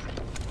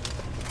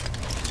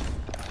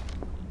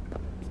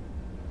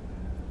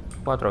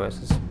 4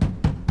 veces.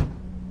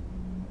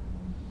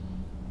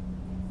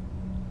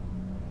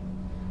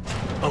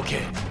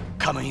 Okay,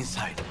 come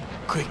inside.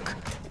 Quick.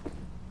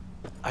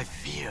 I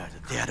feared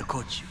they had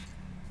caught you.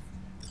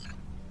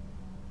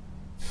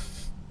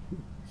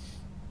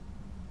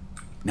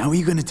 Now are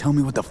you gonna tell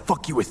me what the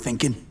fuck you were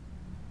thinking?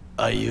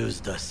 I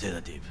used a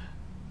sedative.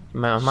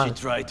 Menos mal. She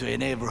tried to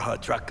enable her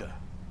tracker.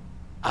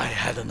 I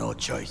had no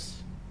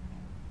choice.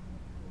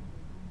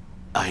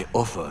 I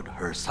offered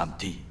her some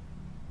tea.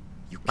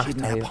 You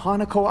kidnap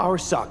Hanako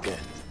Arasaka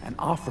and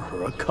offer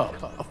her a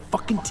cup of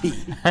fucking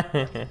tea.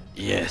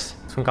 Yes.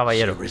 Es un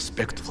caballero. She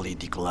respectfully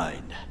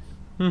declined.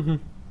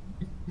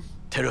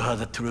 Tell her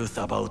the truth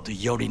about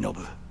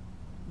Yorinobu.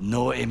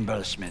 No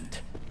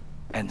embellishment.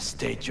 And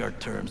state your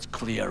terms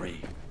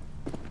clearly.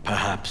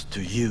 Perhaps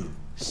to you,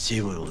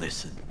 she will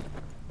listen.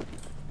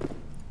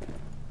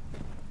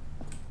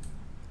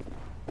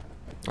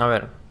 A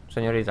ver,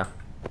 señorita.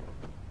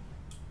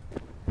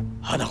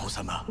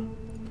 Hanako-sama,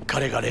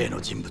 彼が例の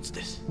人物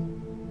です。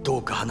ど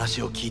うか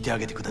話を聞いてあ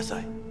げてくだ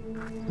さい。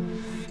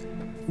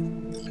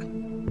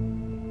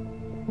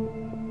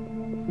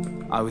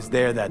I was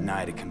there that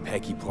night at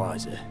Konpeki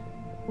Plaza.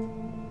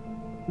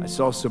 I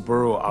saw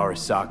Saburo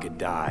Arasaka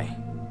die.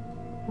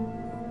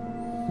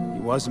 He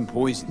wasn't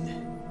poisoned.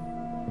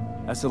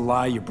 That's a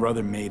lie your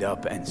brother made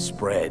up and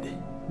spread.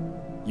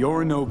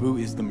 Yorinobu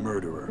is the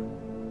murderer.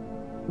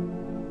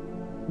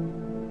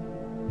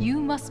 You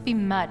must be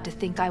mad to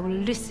think I will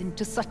listen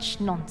to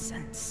such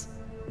nonsense.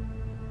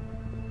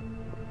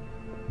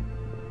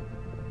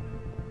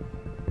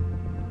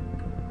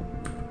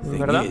 Thing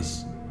 ¿Verdad?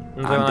 is,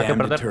 No tengo nada que damn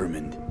perder.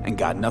 determined and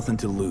got nothing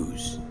to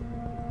lose.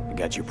 I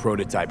got your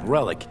prototype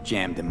relic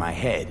jammed in my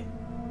head.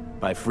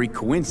 By freak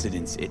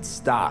coincidence, it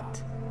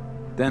stopped.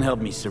 Then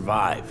helped me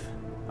survive.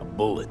 A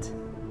bullet.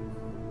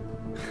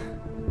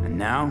 And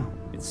now,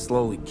 it's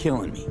slowly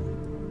killing me.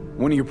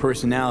 One of your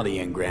personality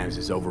engrams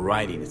is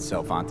overriding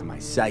itself onto my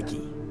psyche.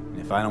 And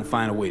if I don't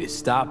find a way to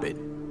stop it,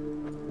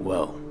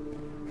 well,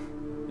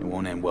 it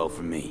won't end well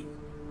for me.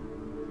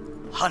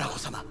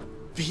 Hanako-sama,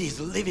 he is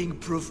living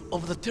proof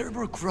of the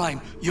terrible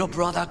crime your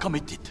brother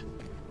committed.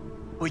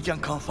 We can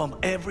confirm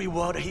every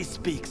word he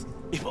speaks,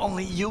 if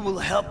only you will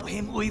help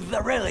him with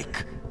the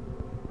relic.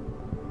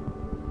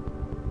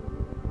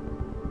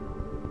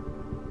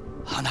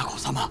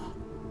 Hanako-sama.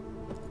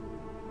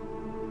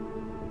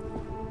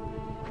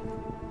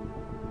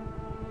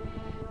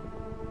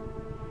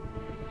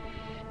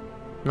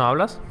 ¿No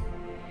hablas?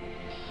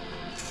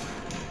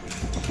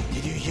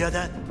 Did you hear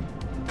that?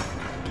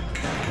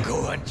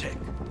 Go and check.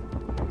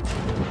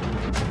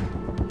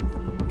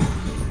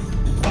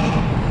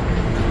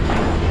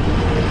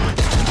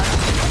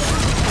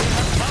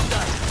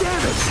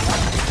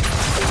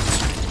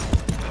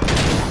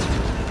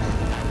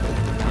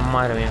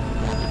 Madre mía.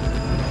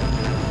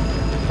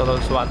 Todo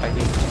el SWAT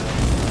aquí.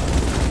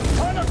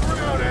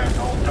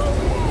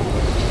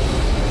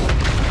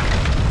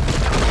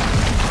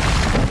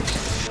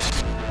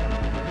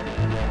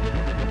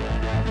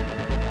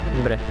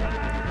 Hombre.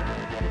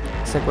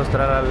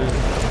 Secuestrar al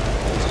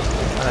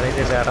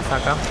líder de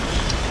Arasaka.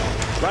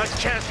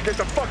 Last chance to get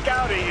the fuck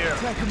out of here.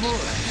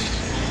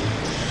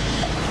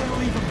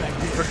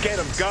 Forget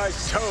him,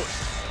 guy's toast.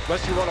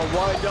 Unless you want to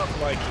wind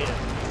up like him.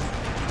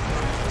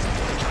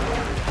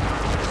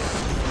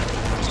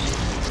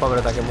 Pobre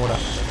Takemura.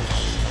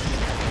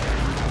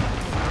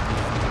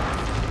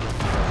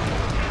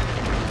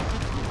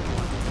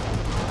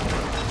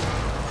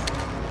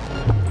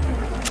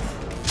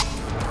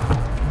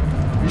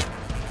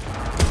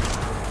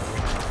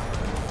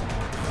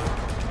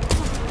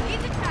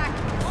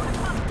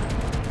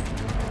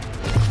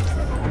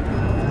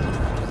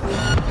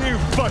 You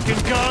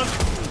fucking gun!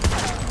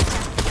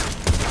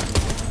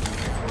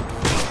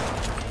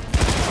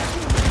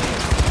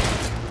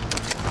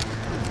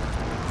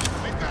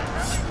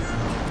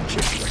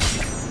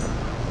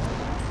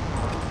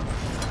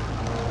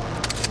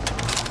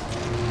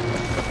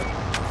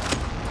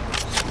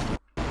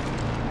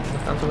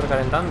 Están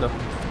sobrecalentando.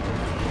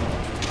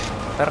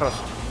 Perros.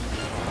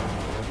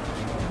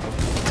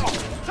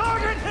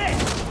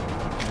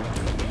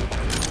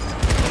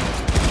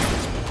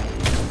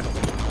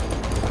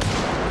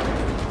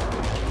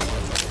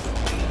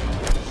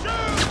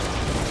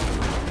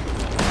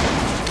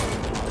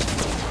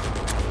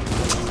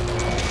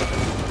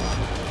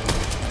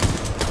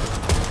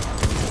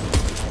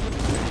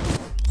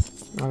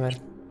 A ver.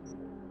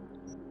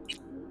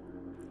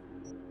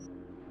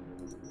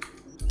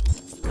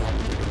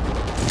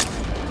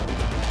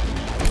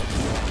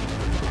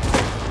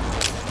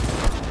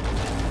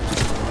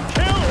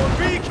 Kill or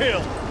be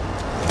killed!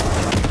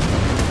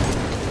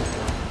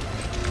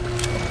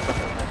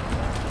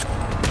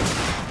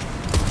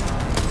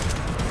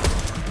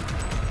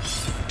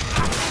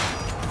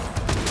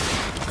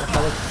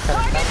 Deja de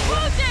calentar.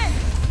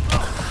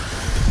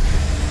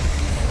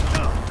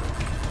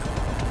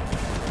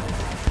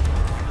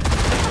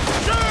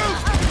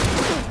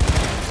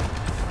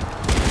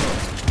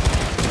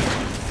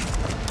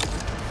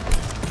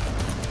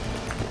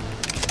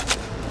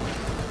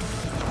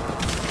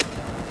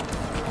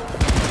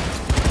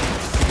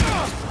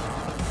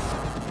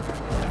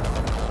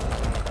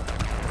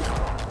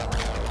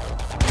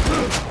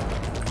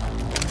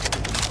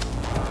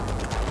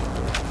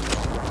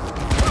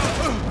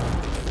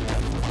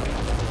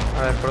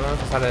 A ver, ¿por dónde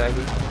se sale de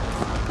aquí?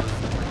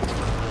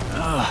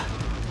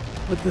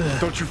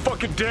 Don't you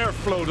fucking dare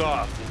float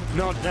off.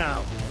 Not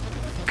now.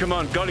 Come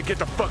on, gotta get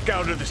the fuck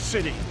out of the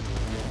city.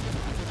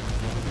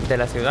 De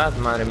la ciudad,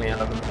 madre mía,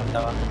 lo que me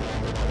faltaba.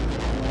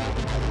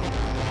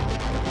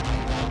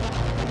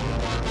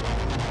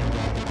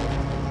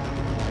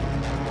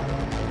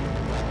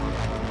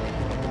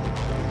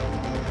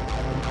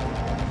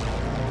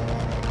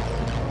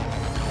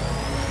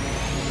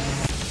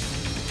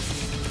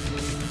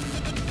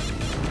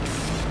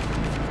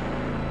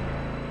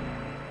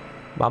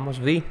 Vamos,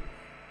 Vi.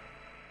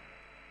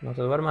 No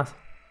te duermas.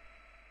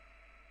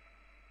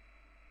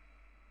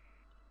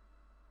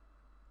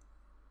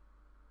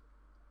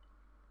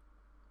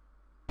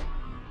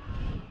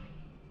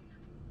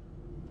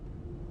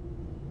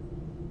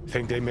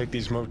 Think they make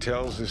these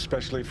motels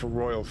especially for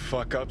royal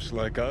fuck-ups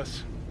like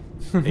us?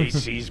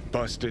 AC's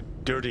busted,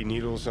 dirty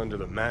needles under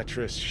the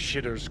mattress,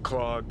 shitters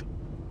clogged.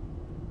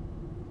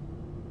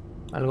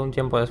 Algún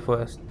tiempo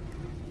después.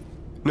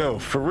 No,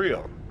 for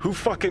real. Who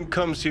fucking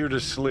comes here to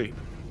sleep?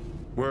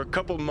 We're a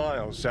couple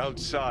miles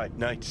outside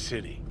Night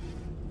City.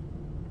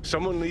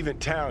 Someone leaving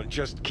town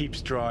just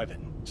keeps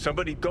driving.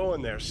 Somebody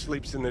going there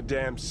sleeps in the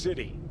damn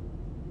city.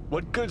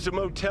 What good's a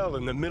motel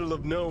in the middle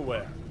of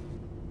nowhere?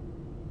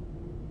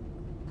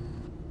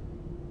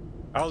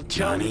 I'll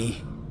tell you.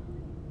 Johnny,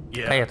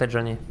 Yeah. Cállate,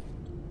 Johnny.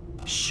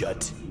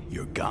 Shut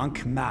your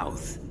gonk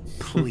mouth,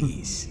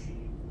 please.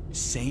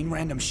 Saying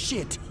random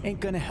shit ain't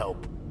gonna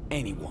help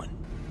anyone.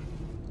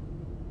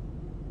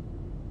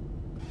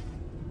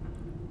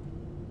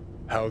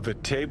 How the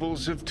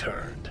tables have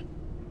turned.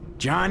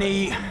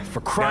 Johnny,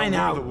 for crying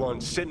now out. we're the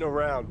ones sitting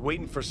around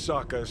waiting for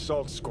Sokka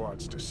assault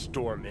squads to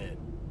storm in.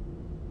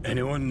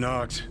 Anyone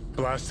knocks,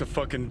 blast the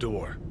fucking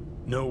door.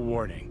 No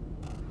warning.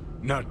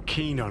 Not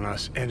keen on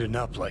us ending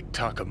up like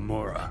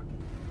Takamura.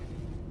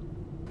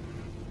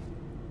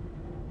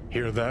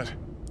 Hear that?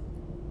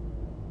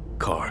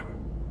 Car.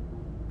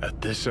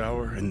 At this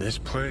hour, in this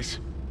place?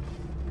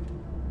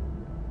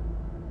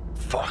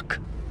 Fuck.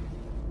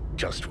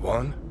 Just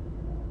one?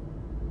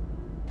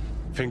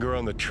 Finger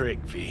on the trig,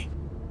 V.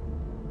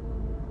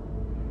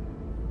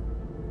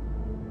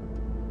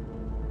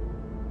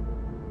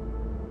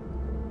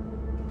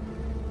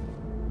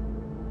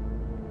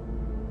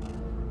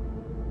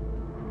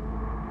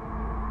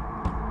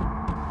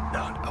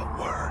 Not a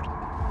word.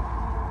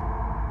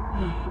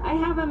 I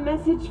have a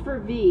message for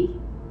V.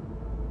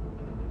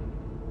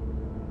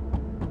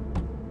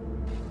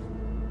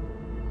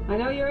 I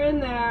know you're in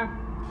there.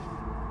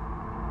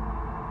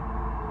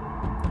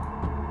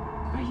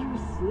 Are you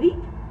asleep?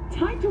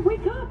 Time to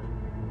wake up.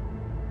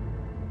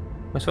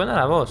 Me suena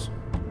la voz.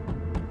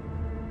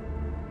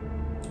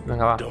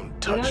 Venga, va. Don't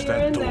touch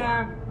that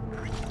door.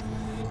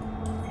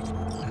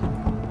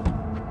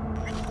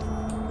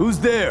 Who's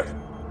there?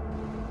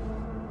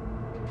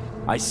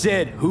 I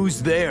said,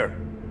 who's there?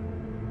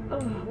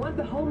 Want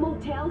the whole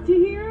motel to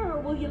hear, or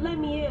will you let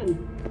me in?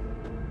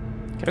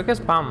 Creo que es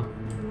Pam.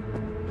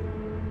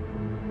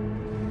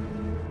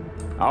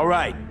 All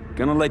right,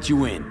 gonna let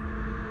you in.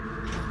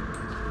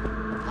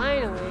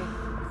 Finally.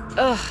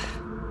 Ugh.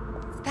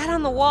 That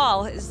on the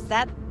wall, is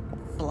that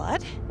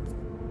blood?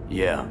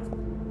 Yeah.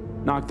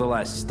 Knocked the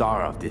last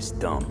star off this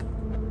dump.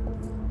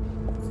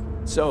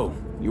 So,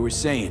 you were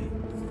saying,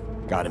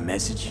 got a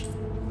message?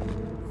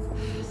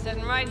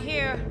 Sitting right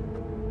here.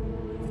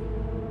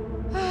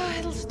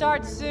 It'll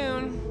start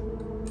soon.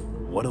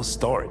 What'll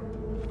start?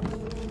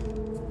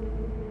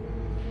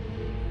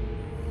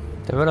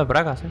 Te veo las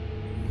bragas,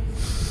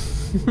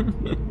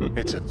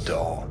 It's a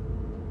doll.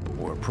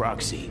 Or a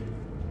proxy.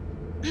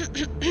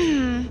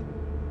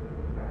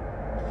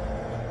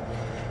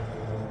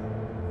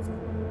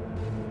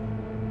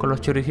 Con los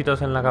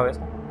churricitos en la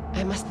cabeza.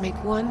 I must make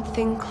one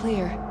thing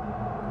clear.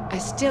 I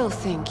still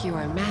think you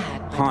are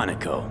mad.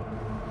 Hanako.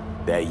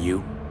 That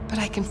you? But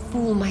I can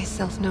fool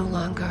myself no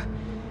longer.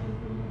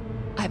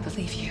 I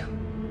believe you.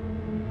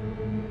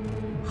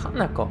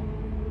 Hanako.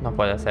 No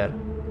puede ser.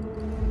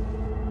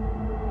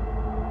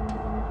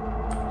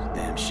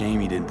 Damn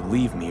shame you didn't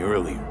believe me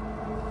earlier.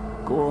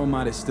 Goro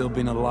might have still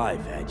been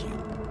alive had you.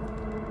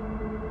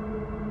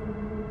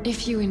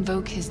 If you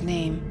invoke his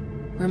name,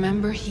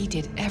 remember he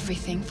did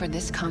everything for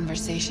this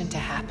conversation to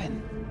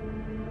happen.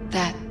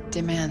 That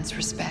demands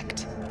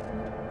respect.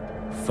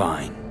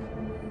 Fine.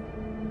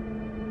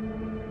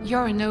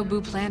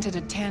 Yorinobu planted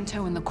a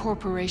Tanto in the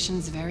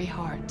corporation's very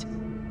heart.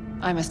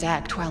 I must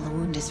act while the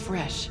wound is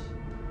fresh,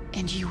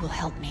 and you will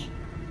help me.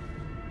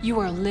 You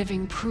are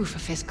living proof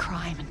of his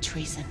crime and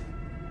treason.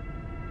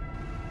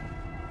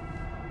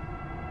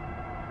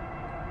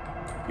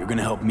 You're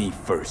gonna help me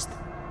first.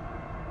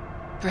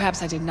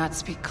 Perhaps I did not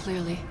speak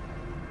clearly.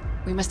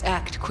 We must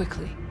act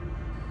quickly.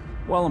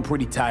 Well, I'm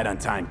pretty tight on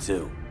time,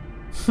 too.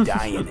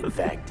 Dying, in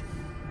fact.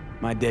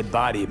 My dead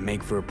body would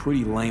make for a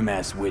pretty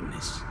lame-ass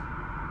witness.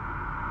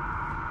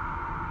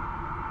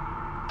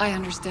 I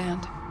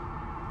understand.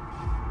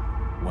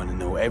 Want to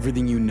know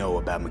everything you know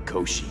about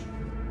Mikoshi.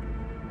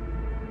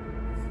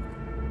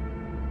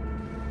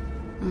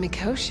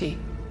 Mikoshi?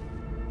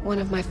 One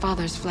of my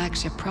father's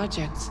flagship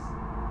projects.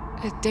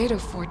 A data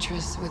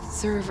fortress with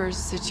servers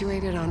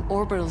situated on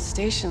orbital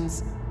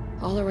stations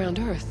all around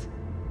Earth.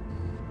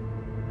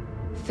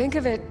 Think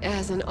of it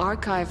as an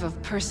archive of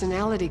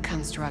personality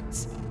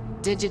constructs,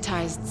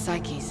 digitized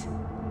psyches.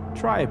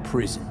 Try a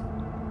prison.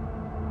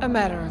 A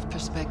matter of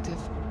perspective.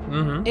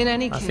 In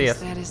any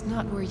case, that is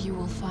not where you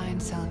will find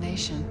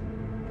salvation.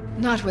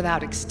 Not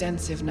without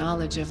extensive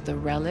knowledge of the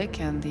relic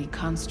and the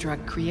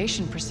construct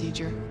creation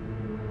procedure.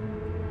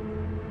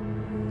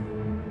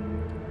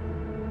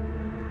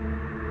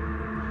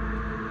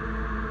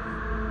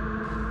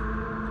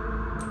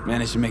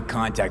 Managed to make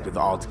contact with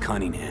Alt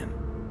Cunningham.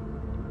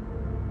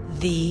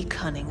 The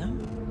Cunningham?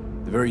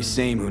 The very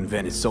same who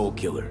invented Soul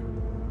Killer.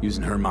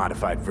 Using her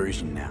modified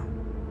version now.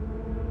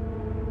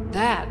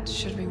 That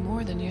should be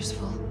more than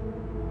useful.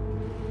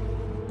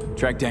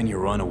 Track down your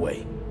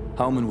runaway.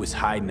 Hellman was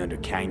hiding under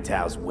Kang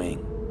Tao's wing.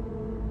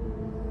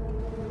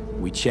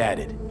 We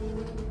chatted.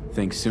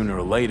 Think sooner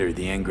or later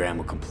the engram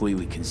will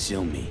completely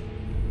consume me.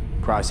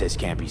 Process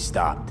can't be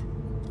stopped.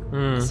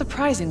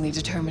 Surprisingly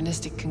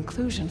deterministic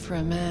conclusion for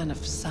a man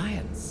of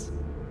science.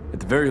 At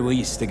the very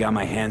least, I got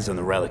my hands on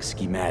the relic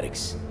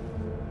schematics.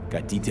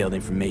 Got detailed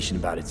information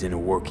about its inner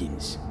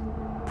workings.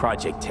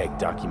 Project tech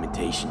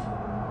documentation.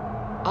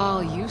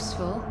 All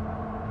useful.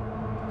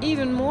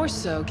 Even more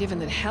so given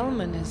that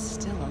Hellman is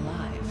still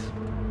alive.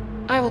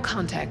 I will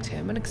contact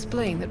him and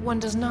explain that one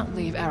does not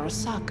leave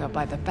Arasaka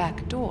by the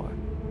back door.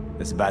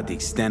 That's about the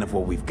extent of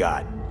what we've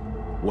got.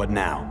 What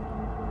now?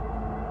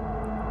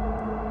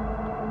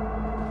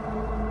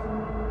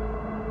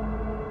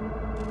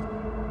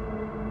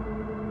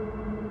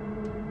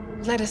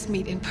 Let us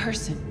meet in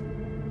person.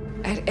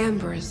 At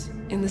Embers,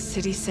 in the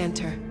city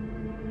center.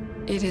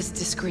 It is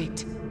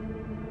discreet.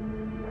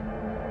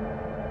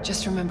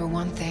 Just remember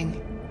one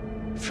thing.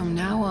 From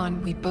now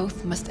on, we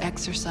both must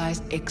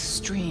exercise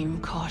extreme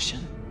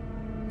caution.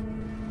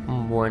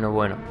 Bueno.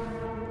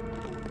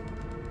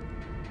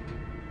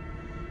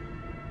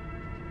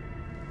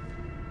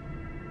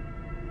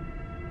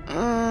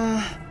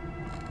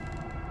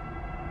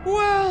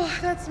 Well,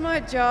 that's my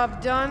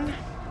job done.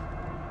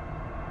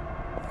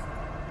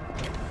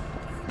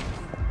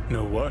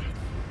 Know what?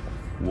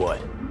 What?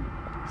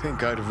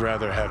 Think I'd have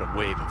rather had a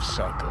wave of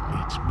soccer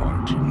meets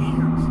barging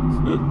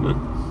here.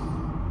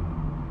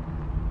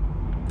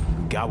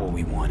 Got what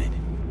we wanted.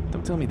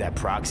 Don't tell me that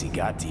proxy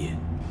got to you.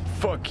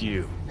 Fuck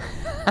you.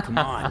 Come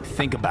on,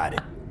 think about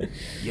it.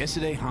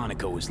 Yesterday,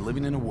 Hanako was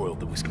living in a world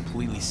that was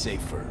completely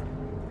safe for her.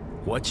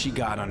 What's she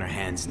got on her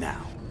hands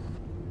now?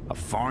 A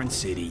foreign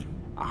city,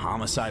 a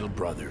homicidal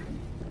brother,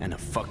 and a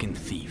fucking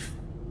thief.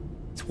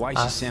 It's why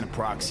she sent a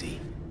proxy.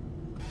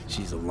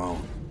 She's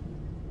alone.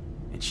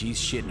 And she's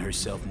shitting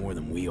herself more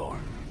than we are.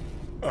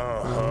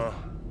 Uh-huh.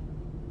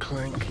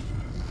 Clink.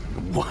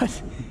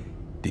 What?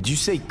 Did you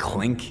say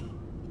clink?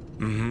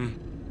 Mm-hmm.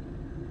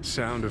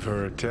 Sound of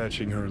her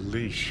attaching her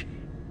leash.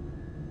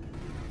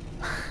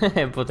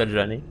 Puto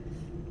Johnny.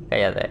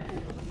 Cállate.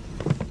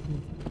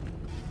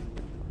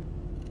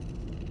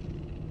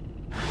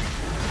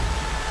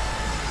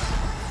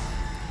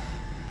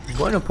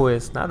 Bueno,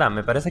 pues nada,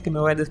 me parece que me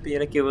voy a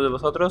despedir aquí de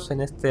vosotros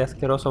en este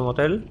asqueroso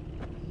motel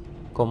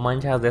con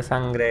manchas de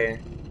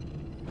sangre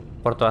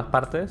por todas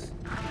partes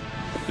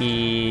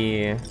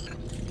y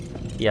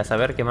a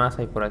saber qué más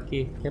hay por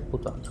aquí. Qué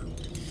puto.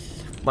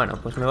 Bueno,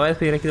 pues me voy a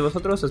despedir aquí de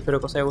vosotros, espero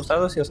que os haya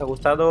gustado. Si os ha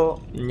gustado,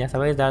 ya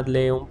sabéis,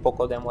 dadle un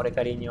poco de amor y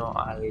cariño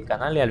al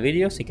canal y al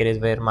vídeo. Si queréis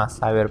ver más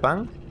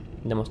Cyberpunk,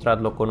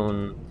 demostradlo con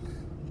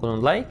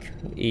un like.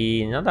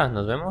 Y nada,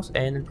 nos vemos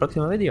en el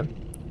próximo vídeo.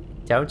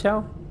 Chao,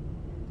 chao.